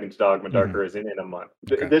in Dragon's Dogma, Dark Arisen in a month.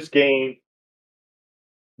 Okay. This game,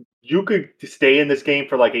 you could stay in this game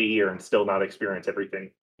for like a year and still not experience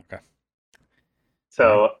everything. Okay.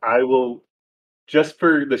 So I will, just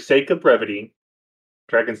for the sake of brevity,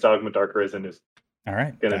 Dragon's Dogma, Dark Arisen is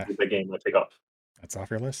going to be the game I take off. That's off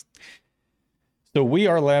your list. So we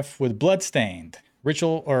are left with Bloodstained,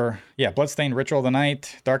 Bloodstained, Ritual of the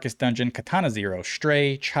Night, Darkest Dungeon, Katana Zero,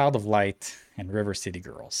 Stray, Child of Light, and River City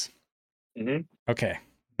Girls. Mm-hmm. Okay,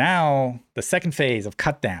 now the second phase of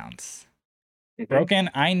cut downs. Broken,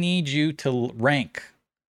 I need you to rank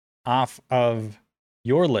off of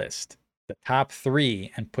your list the top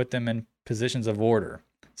 3 and put them in positions of order.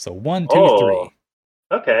 So 1, 2,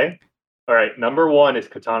 3. Okay. All right. Number 1 is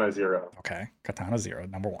Katana Zero. Okay. Katana Zero,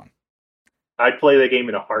 number 1. I'd play the game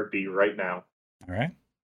in a heartbeat right now. All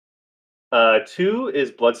right. 2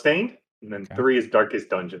 is Bloodstained, and then Okay. 3 is Darkest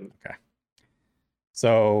Dungeon. Okay.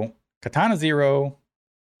 So Katana Zero,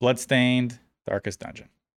 Bloodstained, Darkest Dungeon.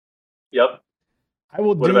 Yep.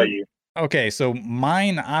 What about you? Okay, so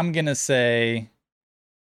mine, I'm gonna say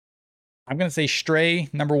Stray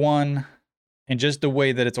number 1, and just the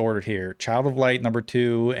way that it's ordered here. Child of Light number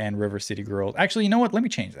 2, and River City Girls. Actually, you know what? Let me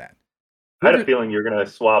change that. I had a feeling you're gonna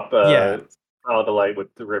swap Yeah. Child of Light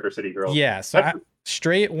with the River City Girls. Yeah, so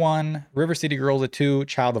Stray at 1, River City Girls at 2,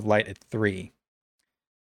 Child of Light at 3.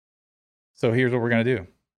 So here's what we're gonna do.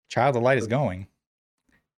 Child of Light is going,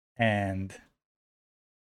 and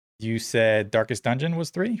you said Darkest Dungeon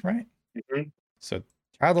was 3, right? Mm-hmm. So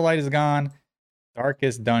Child of Light is gone.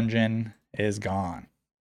 Darkest Dungeon is gone.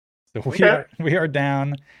 So we are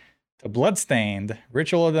down to Bloodstained,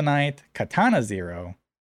 Ritual of the Night, Katana Zero,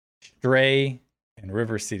 Stray, and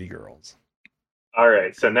River City Girls. All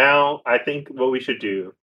right. So now I think what we should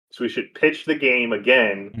do is we should pitch the game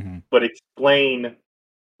again, but explain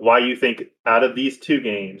why you think out of these 2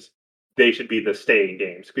 games they should be the staying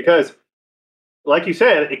games. Because, like you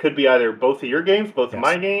said, it could be either both of your games, both of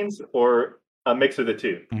my games, or a mix of the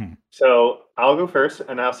 2. So I'll go first,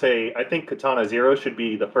 and I'll say I think Katana Zero should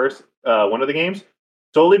be the first one of the games,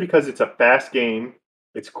 solely because it's a fast game.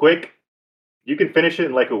 It's quick. You can finish it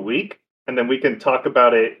in like a week, and then we can talk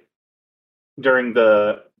about it during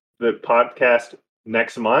the podcast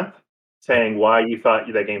next month, saying why you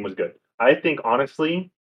thought that game was good. I think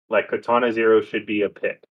honestly, like Katana Zero should be a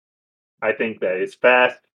pick. I think that it's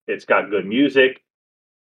fast. It's got good music.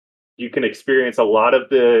 You can experience a lot of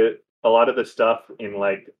the stuff in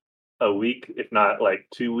like a week, if not like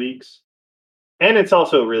 2 weeks. And it's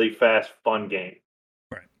also a really fast, fun game.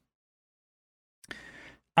 Right.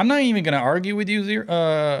 I'm not even going to argue with you, Zero.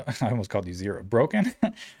 I almost called you Zero. Broken.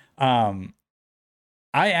 I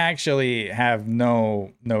actually have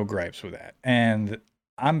no gripes with that, and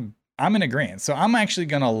I'm in agreement. So I'm actually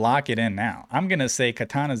going to lock it in now. I'm going to say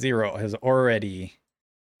Katana Zero has already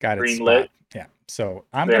got its spot. Greenlit. Yeah. So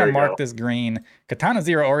I'm going to mark this green. Katana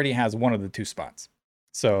Zero already has one of the 2 spots.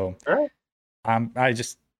 So I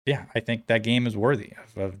think that game is worthy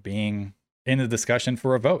of being in the discussion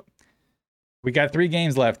for a vote. We got 3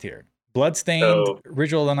 games left here. Bloodstained,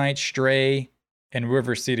 Ritual of the Night, Stray, and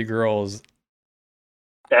River City Girls.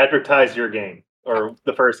 Advertise your game, or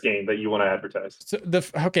the first game that you want to advertise.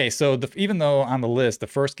 So even though on the list the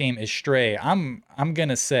first game is Stray, I'm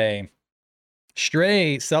gonna say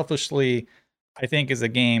Stray selfishly I think is a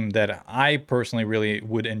game that I personally really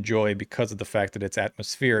would enjoy because of the fact that it's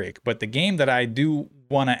atmospheric. But the game that I do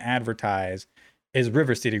want to advertise is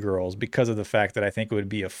River City Girls because of the fact that I think it would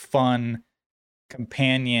be a fun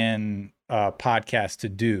companion podcast to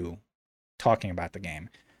do talking about the game.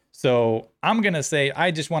 So I'm going to say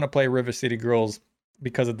I just want to play River City Girls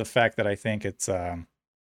because of the fact that I think it's going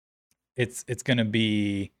to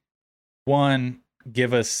be, 1,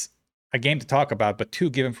 give us a game to talk about, but 2,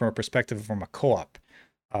 give them from a co-op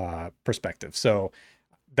perspective. So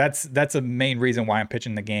that's a main reason why I'm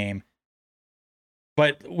pitching the game.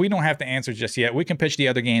 But we don't have to answer just yet. We can pitch the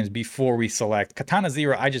other games before we select. Katana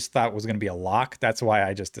Zero, I just thought was going to be a lock. That's why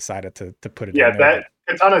I just decided to put it in there.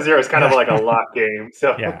 Katana Zero is kind of like a lock game.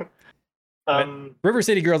 So yeah. River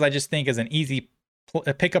City Girls, I just think is an easy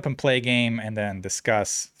pick up and play game and then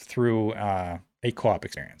discuss through a co-op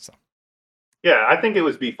experience. So. Yeah, I think it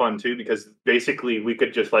would be fun too because basically we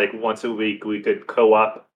could just like once a week we could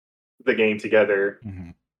co-op the game together,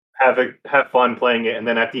 have fun playing it, and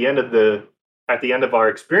then at the end of our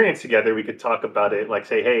experience together, we could talk about it. Like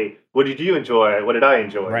say, hey, what did you enjoy? What did I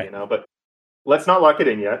enjoy? Right. You know, but let's not lock it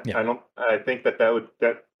in yet. Yeah. I think that's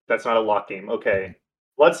not a lock game. Okay,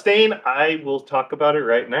 Bloodstain. I will talk about it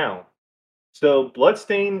right now. So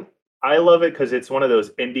Bloodstain, I love it because it's one of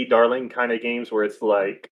those indie darling kind of games where it's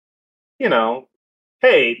like, you know,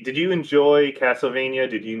 hey, did you enjoy Castlevania?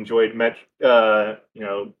 Did you enjoy Metroid?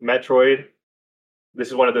 This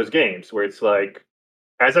is one of those games where it's like,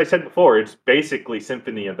 as I said before, it's basically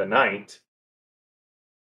Symphony of the Night,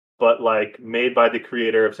 but like made by the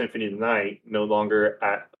creator of Symphony of the Night, no longer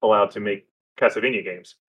allowed to make Castlevania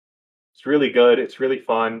games. It's really good. It's really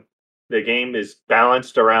fun. The game is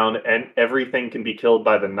balanced around, and everything can be killed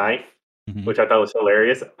by the knife, which I thought was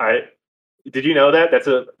hilarious. Did you know that?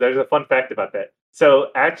 There's a fun fact about that. So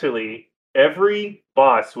actually, every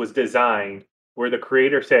boss was designed where the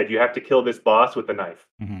creator said you have to kill this boss with a knife.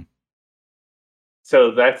 Mhm.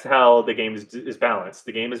 So that's how the game is balanced.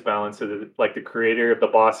 The game is balanced so that like the creator of the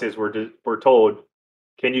bosses were told,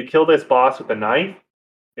 can you kill this boss with a knife?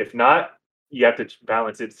 If not, you have to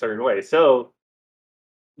balance it a certain way. So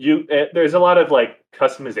there's a lot of like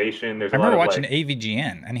customization. There's I a lot remember of watching like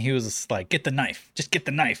AVGN, and he was just like, "Get the knife, just get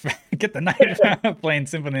the knife, get the knife." Playing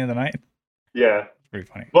Symphony of the Night. yeah. It's pretty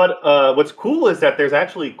funny. But what's cool is that there's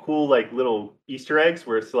actually cool like little Easter eggs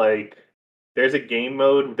where it's like there's a game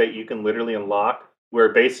mode that you can literally unlock where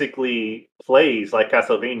it basically plays like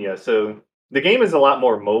Castlevania. So the game is a lot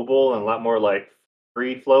more mobile and a lot more like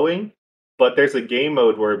free flowing. But there's a game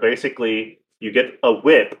mode where basically you get a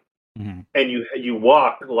whip Mhm. and you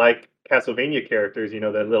walk like Castlevania characters, that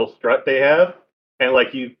little strut they have, and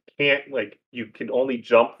like you can't like you can only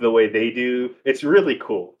jump the way they do. It's really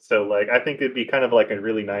cool. So like I think it'd be kind of like a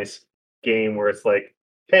really nice game where it's like,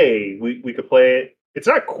 hey, we could play it. It's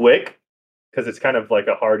not quick because it's kind of like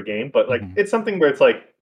a hard game, but like Mhm. it's something where it's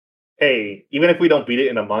like, hey, even if we don't beat it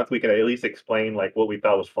in a month, we can at least explain like what we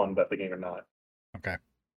thought was fun about the game or not. Okay.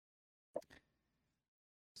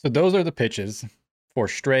 So those are the pitches for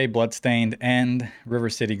Stray, Bloodstained, and River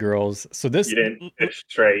City Girls. So this You didn't pitch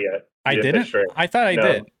Stray yet. I You didn't pitch didn't. Stray. I thought I No,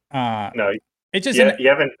 did. no, It just yeah, you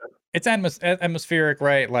haven't. it's atmospheric,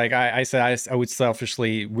 right? Like I said, I would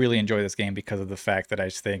selfishly really enjoy this game because of the fact that I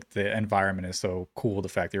just think the environment is so cool. The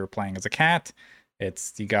fact that you're playing as a cat,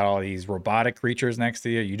 you got all these robotic creatures next to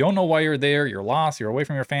you. You don't know why you're there. You're lost. You're away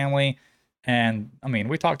from your family. And I mean,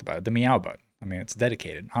 we talked about it, the Meow Bud. I mean, it's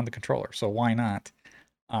dedicated on the controller, so why not?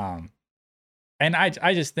 And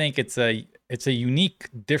I just think it's a unique,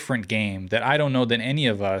 different game that I don't know that any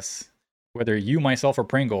of us, whether you, myself, or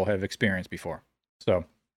Pringle, have experienced before. So,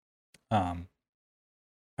 I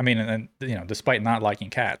mean, and despite not liking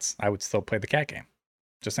cats, I would still play the cat game.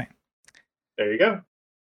 Just saying. There you go.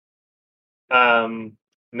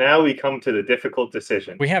 Now we come to the difficult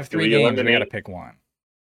decision. We have Do 3 games. We got to eliminate? pick one.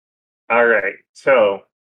 All right. So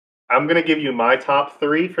I'm gonna give you my top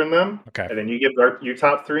 3 from them, Okay. and then you give your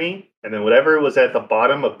top 3, and then whatever was at the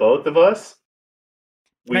bottom of both of us,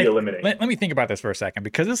 we eliminate. Let me think about this for a second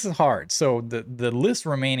because this is hard. So the list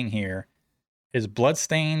remaining here is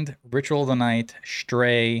Bloodstained, Ritual of the Night,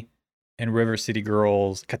 Stray, and River City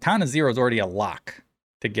Girls. Katana Zero is already a lock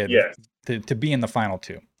to get Yes. to be in the final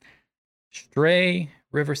 2. Stray,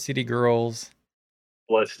 River City Girls,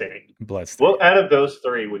 Bloodstained. Bloodstained. What out of those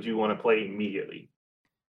 3 would you want to play immediately?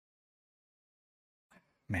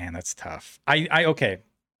 Man, that's tough. Okay.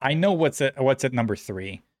 I know what's at number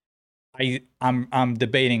 3. I'm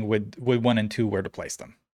debating with 1 and 2 where to place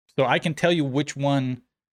them. So I can tell you which one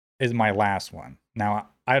is my last one. Now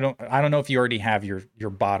I don't know if you already have your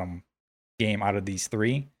bottom game out of these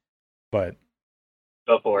 3, but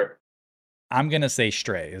Go for it. I'm gonna say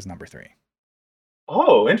Stray is number 3.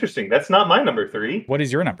 Oh, interesting. That's not my number 3. What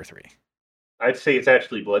is your number 3? I'd say it's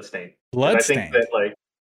actually Bloodstained. And I think Bloodstained. that like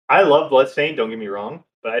I love Bloodstained. Don't get me wrong,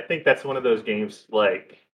 but I think that's one of those games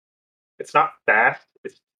like it's not fast.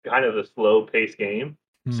 It's kind of a slow paced game.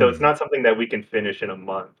 So it's not something that we can finish in a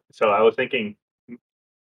month. So I was thinking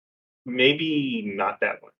maybe not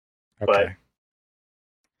that one. Okay.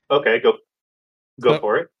 But okay, go So-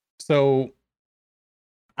 for it. So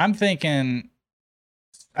I'm thinking,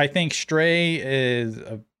 I think Stray is,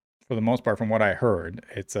 for the most part, from what I heard,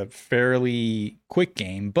 it's a fairly quick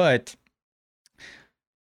game, but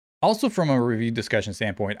also from a review discussion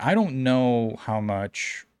standpoint, I don't know how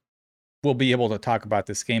much we'll be able to talk about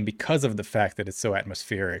this game because of the fact that it's so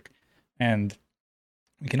atmospheric. And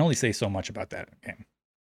we can only say so much about that game.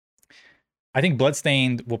 I think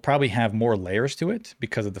Bloodstained will probably have more layers to it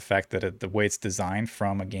because of the fact that the way it's designed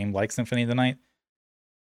from a game like Symphony of the Night.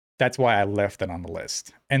 That's why I left it on the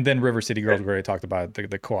list. And then River City Girls, we already talked about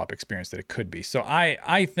the co-op experience that it could be. So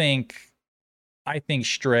I think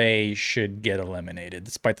Stray should get eliminated,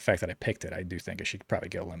 despite the fact that I picked it. I do think it should probably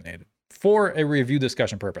get eliminated for a review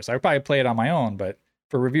discussion purpose. I would probably play it on my own, but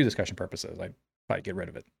for review discussion purposes, I'd probably get rid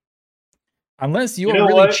of it. Unless you are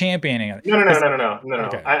really what? championing it. No.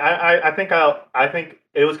 Okay. I think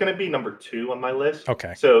it was going to be number 2 on my list.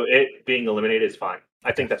 Okay. So it being eliminated is fine.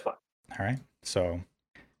 I think that's fine. All right. So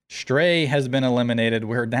Stray has been eliminated.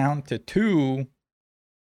 We're down to 2: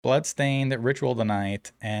 Bloodstained, Ritual of the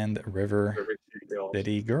Night, and River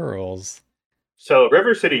City Girls. So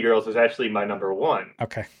River City Girls is actually my number 1.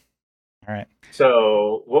 Okay. All right.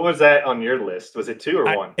 So what was that on your list? Was it 2 or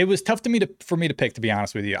 1? It was tough for me to pick, to be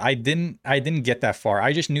honest with you. I didn't get that far.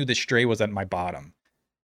 I just knew that Stray was at my bottom.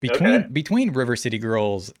 Between River City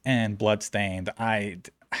Girls and Bloodstained,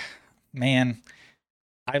 man,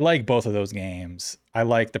 I like both of those games. I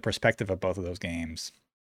like the perspective of both of those games.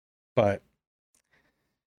 But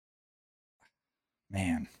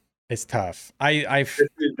man, it's tough. I've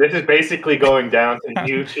This is basically going down to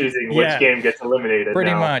you choosing which yeah, game gets eliminated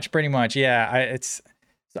pretty now. much. Yeah,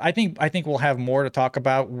 I think we'll have more to talk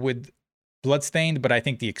about with Bloodstained, but I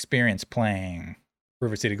think the experience playing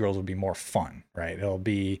River City Girls will be more fun, right? It'll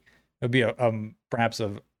be perhaps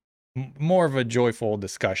more of a joyful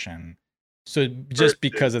discussion. So just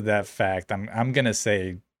because of that fact, I'm gonna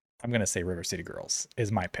say River City Girls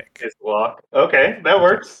is my pick. It's lock. Okay, that Okay.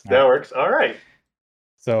 works. All right. That works. All right.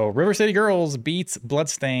 So River City Girls beats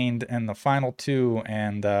Bloodstained in the final two,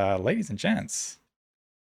 and ladies and gents,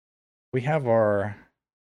 we have our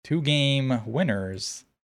 2-game winners.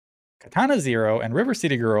 Katana Zero and River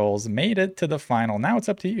City Girls made it to the final. Now it's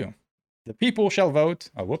up to you. The people shall vote.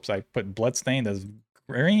 Oh, whoops, I put Bloodstained as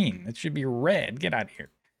green. It should be red. Get out of here.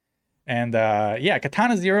 And yeah,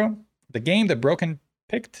 Katana Zero, the game that Broken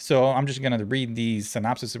picked. So I'm just going to read the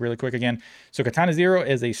synopsis really quick again. So Katana Zero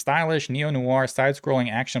is a stylish neo-noir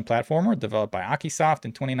side-scrolling action platformer developed by Akisoft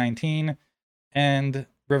in 2019. And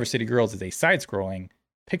River City Girls is a side-scrolling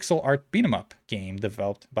pixel art beat 'em up game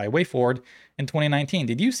developed by WayForward in 2019.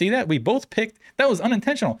 Did you see that? We both picked, that was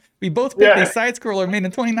unintentional. We both picked a side scroller made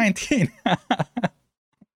in 2019.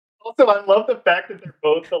 Also, I love the fact that they're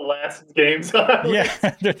both the last games on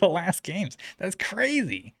Yeah, they're the last games. That's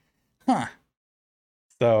crazy. Huh.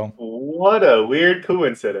 So, what a weird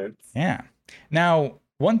coincidence. yeah. Now,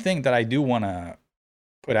 one thing that I do want to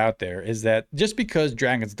put out there is that just because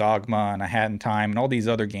Dragon's Dogma and A Hat in Time and all these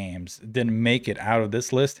other games didn't make it out of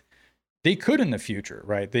this list, they could in the future,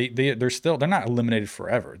 right? They're not eliminated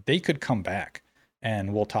forever. They could come back,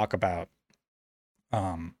 and we'll talk about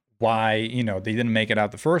why they didn't make it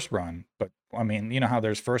out the first run. But I mean, you know how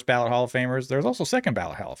there's first ballot Hall of Famers, there's also second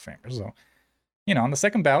ballot Hall of Famers. So on the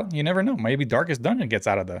second ballot, you never know. Maybe Darkest Dungeon gets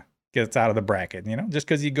out of the bracket. Just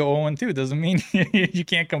because you go 0-2 doesn't mean you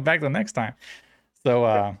can't come back the next time.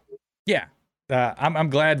 So yeah. I'm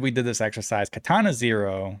glad we did this exercise. Katana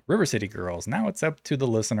Zero, River City Girls. Now it's up to the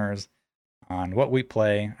listeners on what we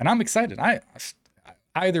play, and I'm excited.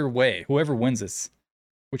 Either way, whoever wins this,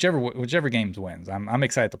 whichever games wins, I'm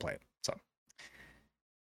excited to play it. So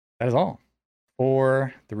that is all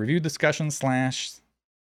for the review discussion /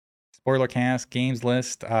 spoiler cast games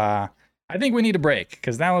list. I think we need a break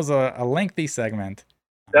because that was a lengthy segment.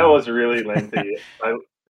 That was really lengthy.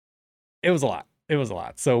 It was a lot. It was a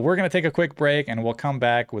lot. So we're going to take a quick break and we'll come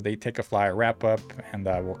back with a Take a Flyer wrap up and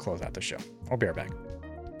we'll close out the show. I'll be right back.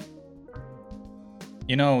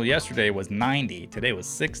 Yesterday was 90. Today was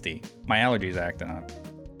 60. My allergies acting up.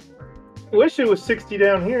 I wish it was 60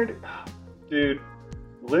 down here. Dude,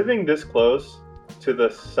 living this close to the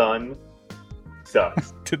sun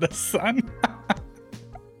sucks. To the sun?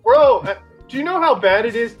 Bro, do you know how bad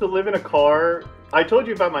it is to live in a car? I told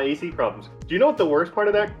you about my AC problems. Do you know what the worst part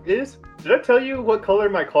of that is? Did I tell you what color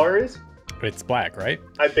my car is? It's black, right?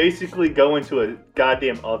 I basically go into a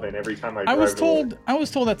goddamn oven every time I drive. I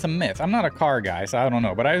was told that's a myth. I'm not a car guy, so I don't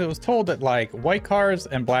know. But I was told that like white cars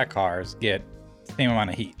and black cars get the same amount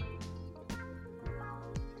of heat.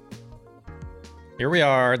 Here we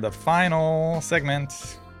are, the final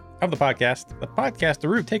segment of the podcast. The podcast, The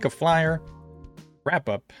Root Take a Flyer wrap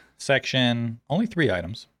up section. Only 3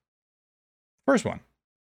 items. First one,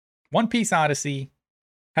 One Piece Odyssey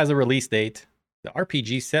has a release date. The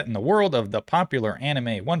RPG set in the world of the popular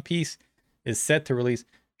anime One Piece is set to release.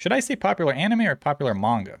 Should I say popular anime or popular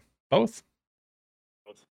manga? Both?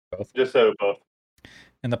 Both. Just so both.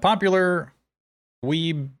 In the popular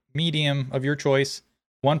weeb medium of your choice,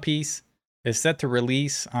 One Piece is set to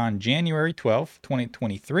release on January 12th,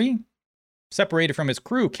 2023. Separated from his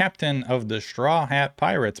crew, Captain of the Straw Hat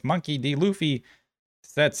Pirates, Monkey D. Luffy,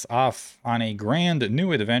 sets off on a grand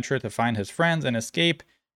new adventure to find his friends and escape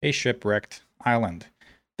a shipwrecked island.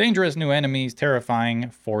 Dangerous new enemies, terrifying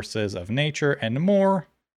forces of nature, and more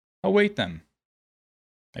await them.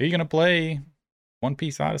 Are you going to play One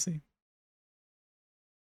Piece Odyssey?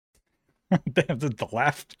 The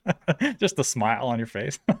laugh, just the smile on your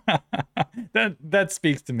face. that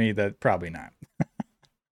speaks to me that probably not.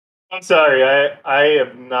 I'm sorry, I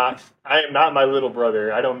am not my little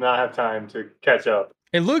brother. I do not have time to catch up.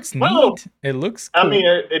 It looks neat. It looks cool. I mean,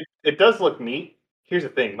 it does look neat. Here's the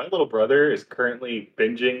thing. My little brother is currently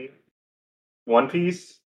binging One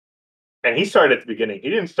Piece. And he started at the beginning. He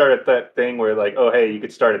didn't start at that thing where like, oh, hey, you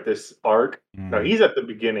could start at this arc. No, he's at the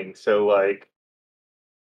beginning. So like,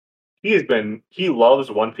 he loves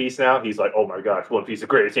One Piece now. He's like, oh my gosh, One Piece is the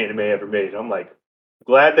greatest anime ever made. I'm like,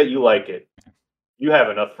 glad that you like it. You have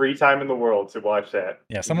enough free time in the world to watch that.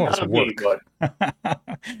 Yeah, some of us Not me, work. but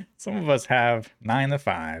Some of us have 9 to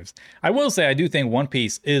 5s. I will say I do think One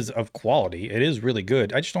Piece is of quality. It is really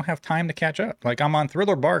good. I just don't have time to catch up. Like I'm on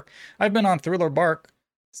Thriller Bark. I've been on Thriller Bark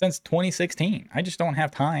since 2016. I just don't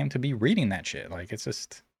have time to be reading that shit. Like it's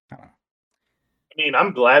just I don't know. I mean,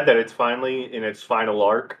 I'm glad that it's finally in its final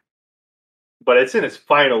arc, but it's in its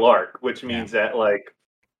final arc, which Yeah. means that like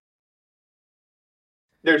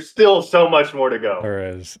there's still so much more to go. There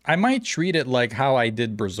is. I might treat it like how I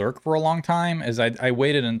did Berserk for a long time, is I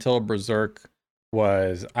waited until Berserk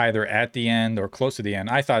was either at the end or close to the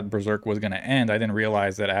end. I thought Berserk was going to end. I didn't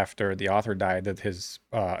realize that after the author died that his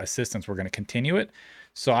assistants were going to continue it.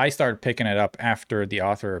 So I started picking it up after the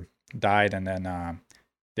author died, and then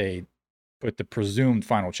they put the presumed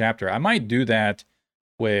final chapter. I might do that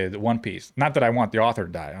with One Piece. Not that I want the author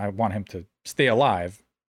to die. I want him to stay alive,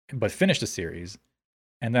 but finish the series,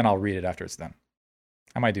 and then I'll read it after it's done.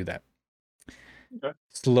 I might do that. Okay.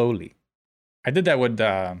 Slowly. I did that with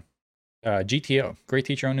GTO, Great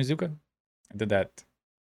Teacher Onizuka. I did that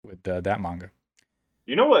with that manga.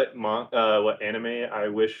 You know what anime I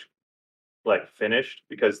wish like finished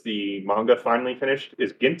because the manga finally finished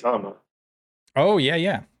is Gintama. Oh,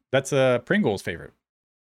 yeah. That's Pringle's favorite.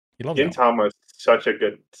 He loves that one. Gintama is such a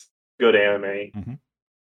good anime. Mhm.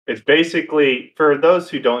 It's basically, for those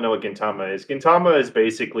who don't know what Gintama is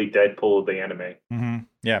basically Deadpool of the anime. Mhm.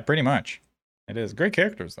 Yeah, pretty much. It is. Great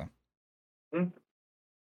characters, though. Mm.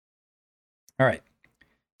 All right.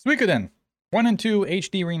 Suikoden 1 and 2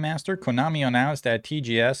 HD Remaster. Konami announced at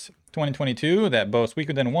TGS 2022 that both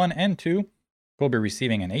Suikoden 1 and 2 will be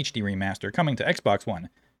receiving an HD Remaster coming to Xbox One,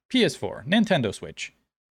 PS4, Nintendo Switch,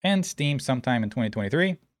 and Steam sometime in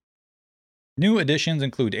 2023. New additions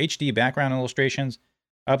include HD background illustrations,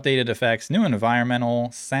 updated effects, new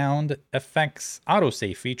environmental sound effects,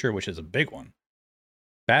 autosave feature, which is a big one,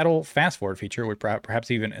 battle fast forward feature, which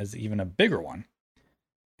perhaps even is even a bigger one,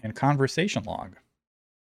 and conversation log.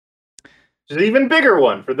 There's an even bigger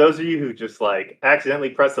one for those of you who just like accidentally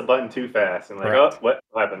press the button too fast and like, Correct. oh, what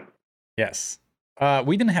happened? Yes.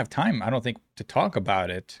 We didn't have time, I don't think, to talk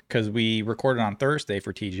about it because we recorded on Thursday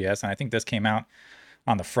for TGS, and I think this came out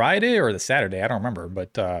on the Friday or the Saturday. I don't remember,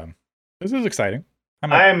 but this is exciting. I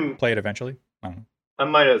might play it eventually. I don't know. I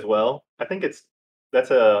might as well. I think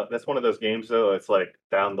that's one of those games though. It's like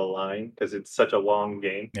down the line because it's such a long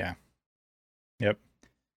game. Yeah. Yep.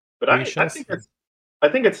 But I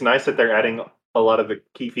think it's nice that they're adding a lot of the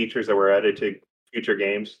key features that were added to future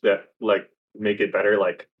games that like make it better,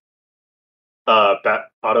 like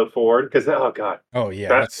auto forward. Because oh god, Oh yeah,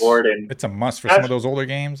 fast forward and it's a must for some of those older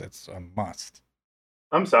games. It's a must.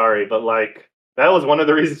 I'm sorry, but like that was one of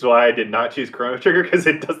the reasons why I did not choose Chrono Trigger because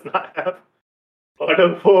it does not have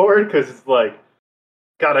auto forward. Because it's like,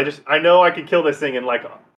 God, I know I can kill this thing in like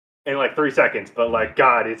 3 seconds, but like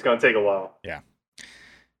God, it's gonna take a while. Yeah.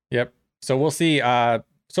 Yep. So we'll see.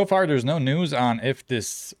 So far, there's no news on if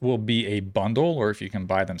this will be a bundle or if you can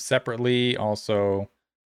buy them separately. Also,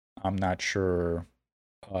 I'm not sure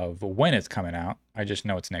of when it's coming out. I just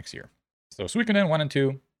know it's next year. So Suikoden 1 and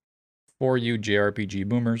 2 for you JRPG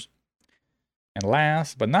boomers. And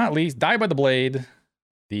last but not least, Die by the Blade,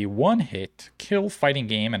 the one-hit kill fighting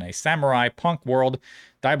game in a samurai punk world.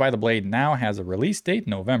 Die by the Blade now has a release date,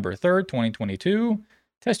 November 3rd, 2022.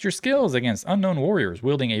 Test your skills against unknown warriors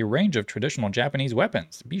wielding a range of traditional Japanese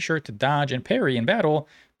weapons. Be sure to dodge and parry in battle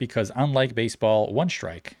because unlike baseball, one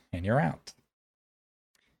strike and you're out.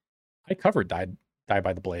 I covered Die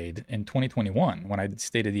by the Blade in 2021 when I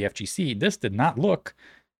stated the FGC. This did not look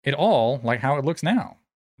at all like how it looks now.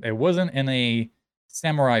 It wasn't in a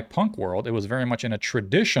samurai punk world. It was very much in a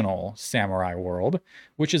traditional samurai world,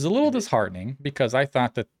 which is a little disheartening because I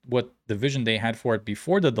thought that what the vision they had for it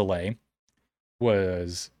before the delay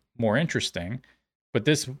was more interesting. But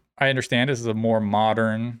this, I understand, this is a more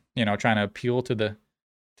modern, trying to appeal to the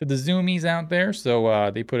zoomies out there. So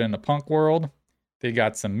they put in a punk world. They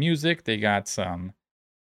got some music. They got some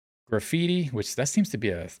graffiti, which that seems to be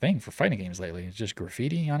a thing for fighting games lately. It's just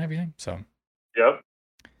graffiti on everything. So, yep.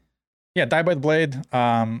 Yeah, Die by the Blade.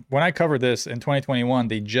 When I covered this in 2021,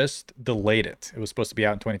 they just delayed it. It was supposed to be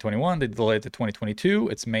out in 2021. They delayed it to 2022.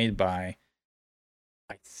 It's made by,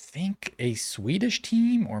 I think, a Swedish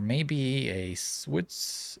team or maybe a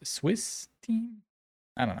Swiss team.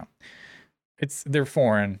 I don't know. They're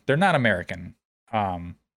foreign. They're not American.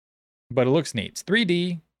 But it looks neat. It's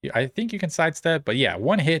 3D. I think you can sidestep, but yeah,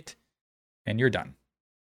 one hit and you're done.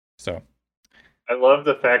 So I love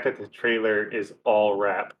the fact that the trailer is all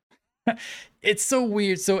rap. It's so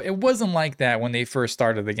weird. So it wasn't like that when they first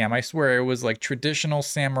started the game. I swear it was like traditional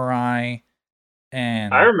samurai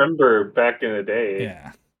And I remember back in the day.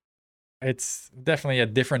 yeah, it's definitely a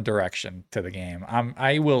different direction to the game.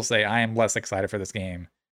 I will say I am less excited for this game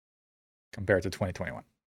compared to 2021.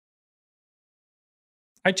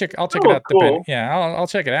 I'll check it Oh, out. cool. Yeah, I'll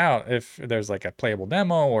check it out if there's like a playable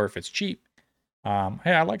demo or if it's cheap. Hey,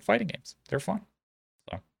 I like fighting games. They're fun.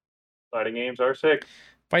 So Fighting games are sick.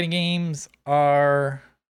 fighting games are,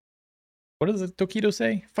 what does the Tokido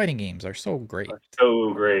say? Fighting games are so great.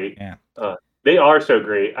 So great. Yeah. They are so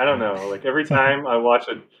great. I don't know. Like every time I watch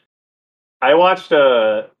it, I watched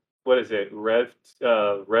what is it? Rev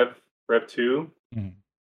 2, Mhm.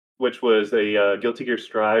 which was a Guilty Gear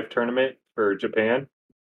Strive tournament for Japan.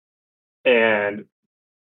 And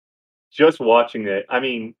just watching it, I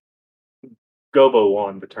mean, Gobo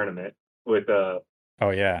won the tournament with Oh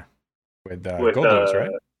yeah, with with Gold Lewis,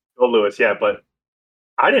 right? Gold Lewis, yeah, but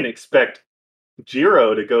I didn't expect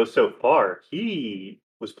Jiro to go so far. He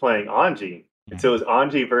was playing Anji. And so it was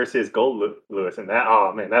Anji versus Gold Lewis, and that,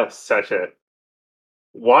 oh man, that was such a,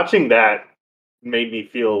 watching that made me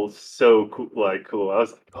feel so cool. Like cool. I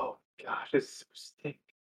was like, oh gosh, this is so sick.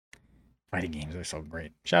 Fighting games are so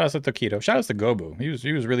great. Shout out to Tokido. Shout out to Gobu. He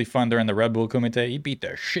was really fun during the Red Bull Kumite. He beat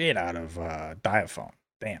the shit out of Diaphone.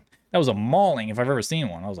 Damn. That was a mauling if I've ever seen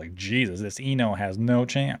one. I was like, Jesus, this Eno has no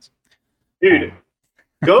chance. Dude,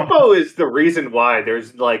 Gobo is the reason why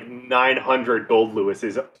there's like 900 Gold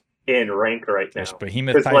Lewises in rank right now. There's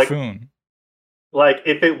Behemoth Typhoon. Like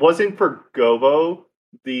if it wasn't for Gobo,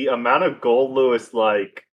 the amount of Gold Lewis,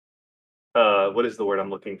 like what is the word I'm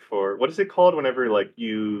looking for? What is it called whenever like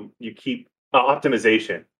you keep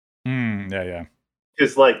optimization? Yeah.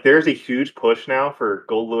 Because like there's a huge push now for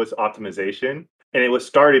Gold Lewis optimization, and it was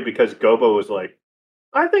started because Gobo was like,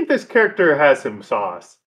 I think this character has some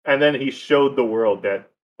sauce, and then he showed the world that,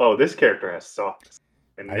 oh, this character has sauce,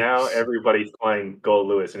 and now everybody's playing Gold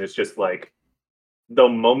Lewis, and it's just like the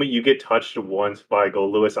moment you get touched once by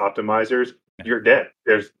Gold Lewis optimizers, you're dead.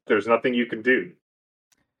 There's nothing you can do.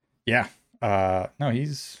 Yeah. No,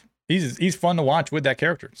 he's fun to watch with that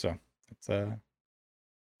character. So it's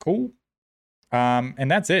cool. And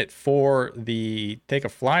that's it for the Take a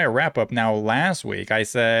Flyer wrap up. Now, last week I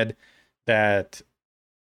said that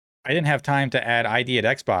I didn't have time to add ID at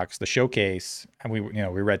Xbox, the showcase, and we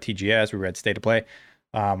read TGS, we read State of Play.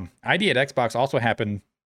 ID at Xbox also happened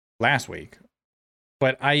last week,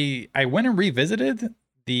 but I went and revisited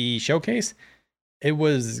the showcase. It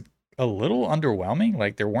was a little underwhelming.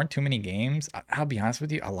 Like there weren't too many games. I'll be honest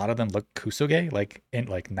with you, a lot of them look kusoge,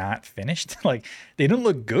 like not finished. Like they didn't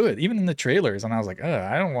look good, even in the trailers. And I was like,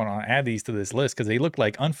 I don't want to add these to this list because they look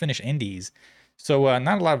like unfinished indies. So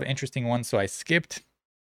not a lot of interesting ones. So I skipped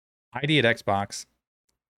ID at Xbox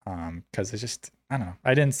because it's just, I don't know.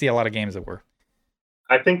 I didn't see a lot of games that were.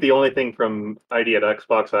 I think the only thing from ID at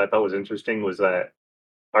Xbox that I thought was interesting was that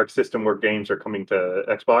Arc System Work games are coming to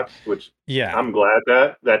Xbox, which yeah, I'm glad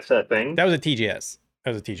that that's a thing. That was a TGS.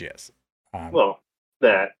 Well,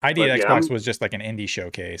 that ID at Xbox was just like an indie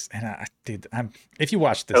showcase, and if you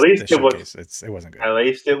watch this, at least showcase, it wasn't good. At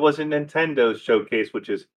least it wasn't Nintendo's showcase, which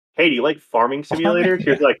is, hey, do you like farming simulators? Yeah.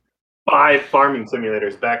 Here's like 5 farming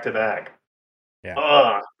simulators back to back.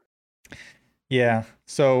 Yeah. Yeah.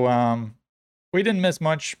 So we didn't miss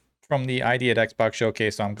much from the ID at Xbox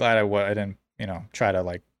showcase, so I'm glad I didn't try to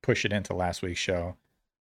like push it into last week's show.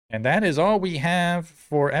 And that is all we have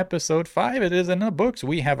for episode 5. It is in the books.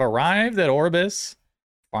 We have arrived at Orbis,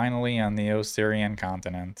 finally on the Osirian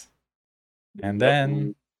continent. And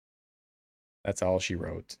then that's all she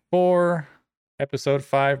wrote for episode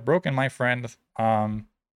 5. Broken, my friend.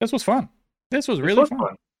 This was fun. This was really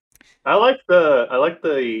fun. I like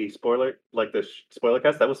the spoiler, like the spoiler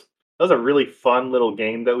cast. That was a really fun little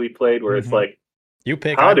game that we played where it's like, you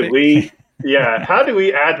pick, how do we how do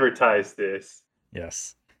we advertise this?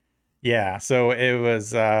 Yes. Yeah, so it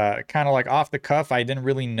was kind of like off the cuff. I didn't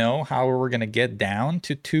really know how we were going to get down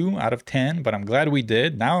to 2 out of 10, but I'm glad we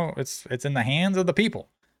did. Now it's in the hands of the people.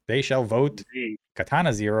 They shall vote. Indeed.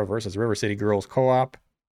 Katana Zero versus River City Girls Co-op.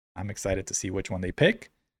 I'm excited to see which one they pick.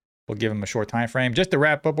 We'll give them a short time frame. Just to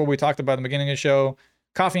wrap up what we talked about at the beginning of the show,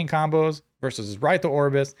 Coffee and Combos versus Ride to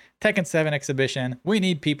Orbis, Tekken 7 exhibition. We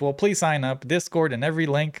need people. Please sign up. Discord and every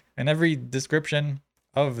link and every description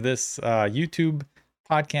of this YouTube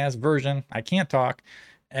podcast version. I can't talk.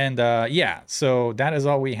 And so that is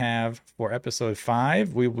all we have for episode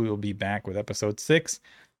 5. We will be back with episode 6,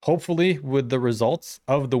 hopefully with the results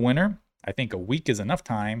of the winner. I think a week is enough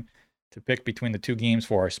time to pick between the 2 games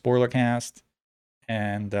for our spoiler cast.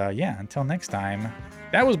 And until next time,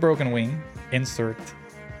 that was Broken Wing. Insert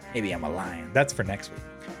Maybe I'm a Lion. That's for next week.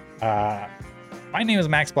 My name is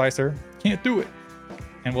Max Splicer. Can't do it.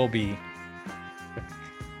 And we'll be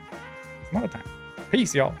some other time.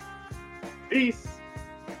 Peace, y'all. Peace.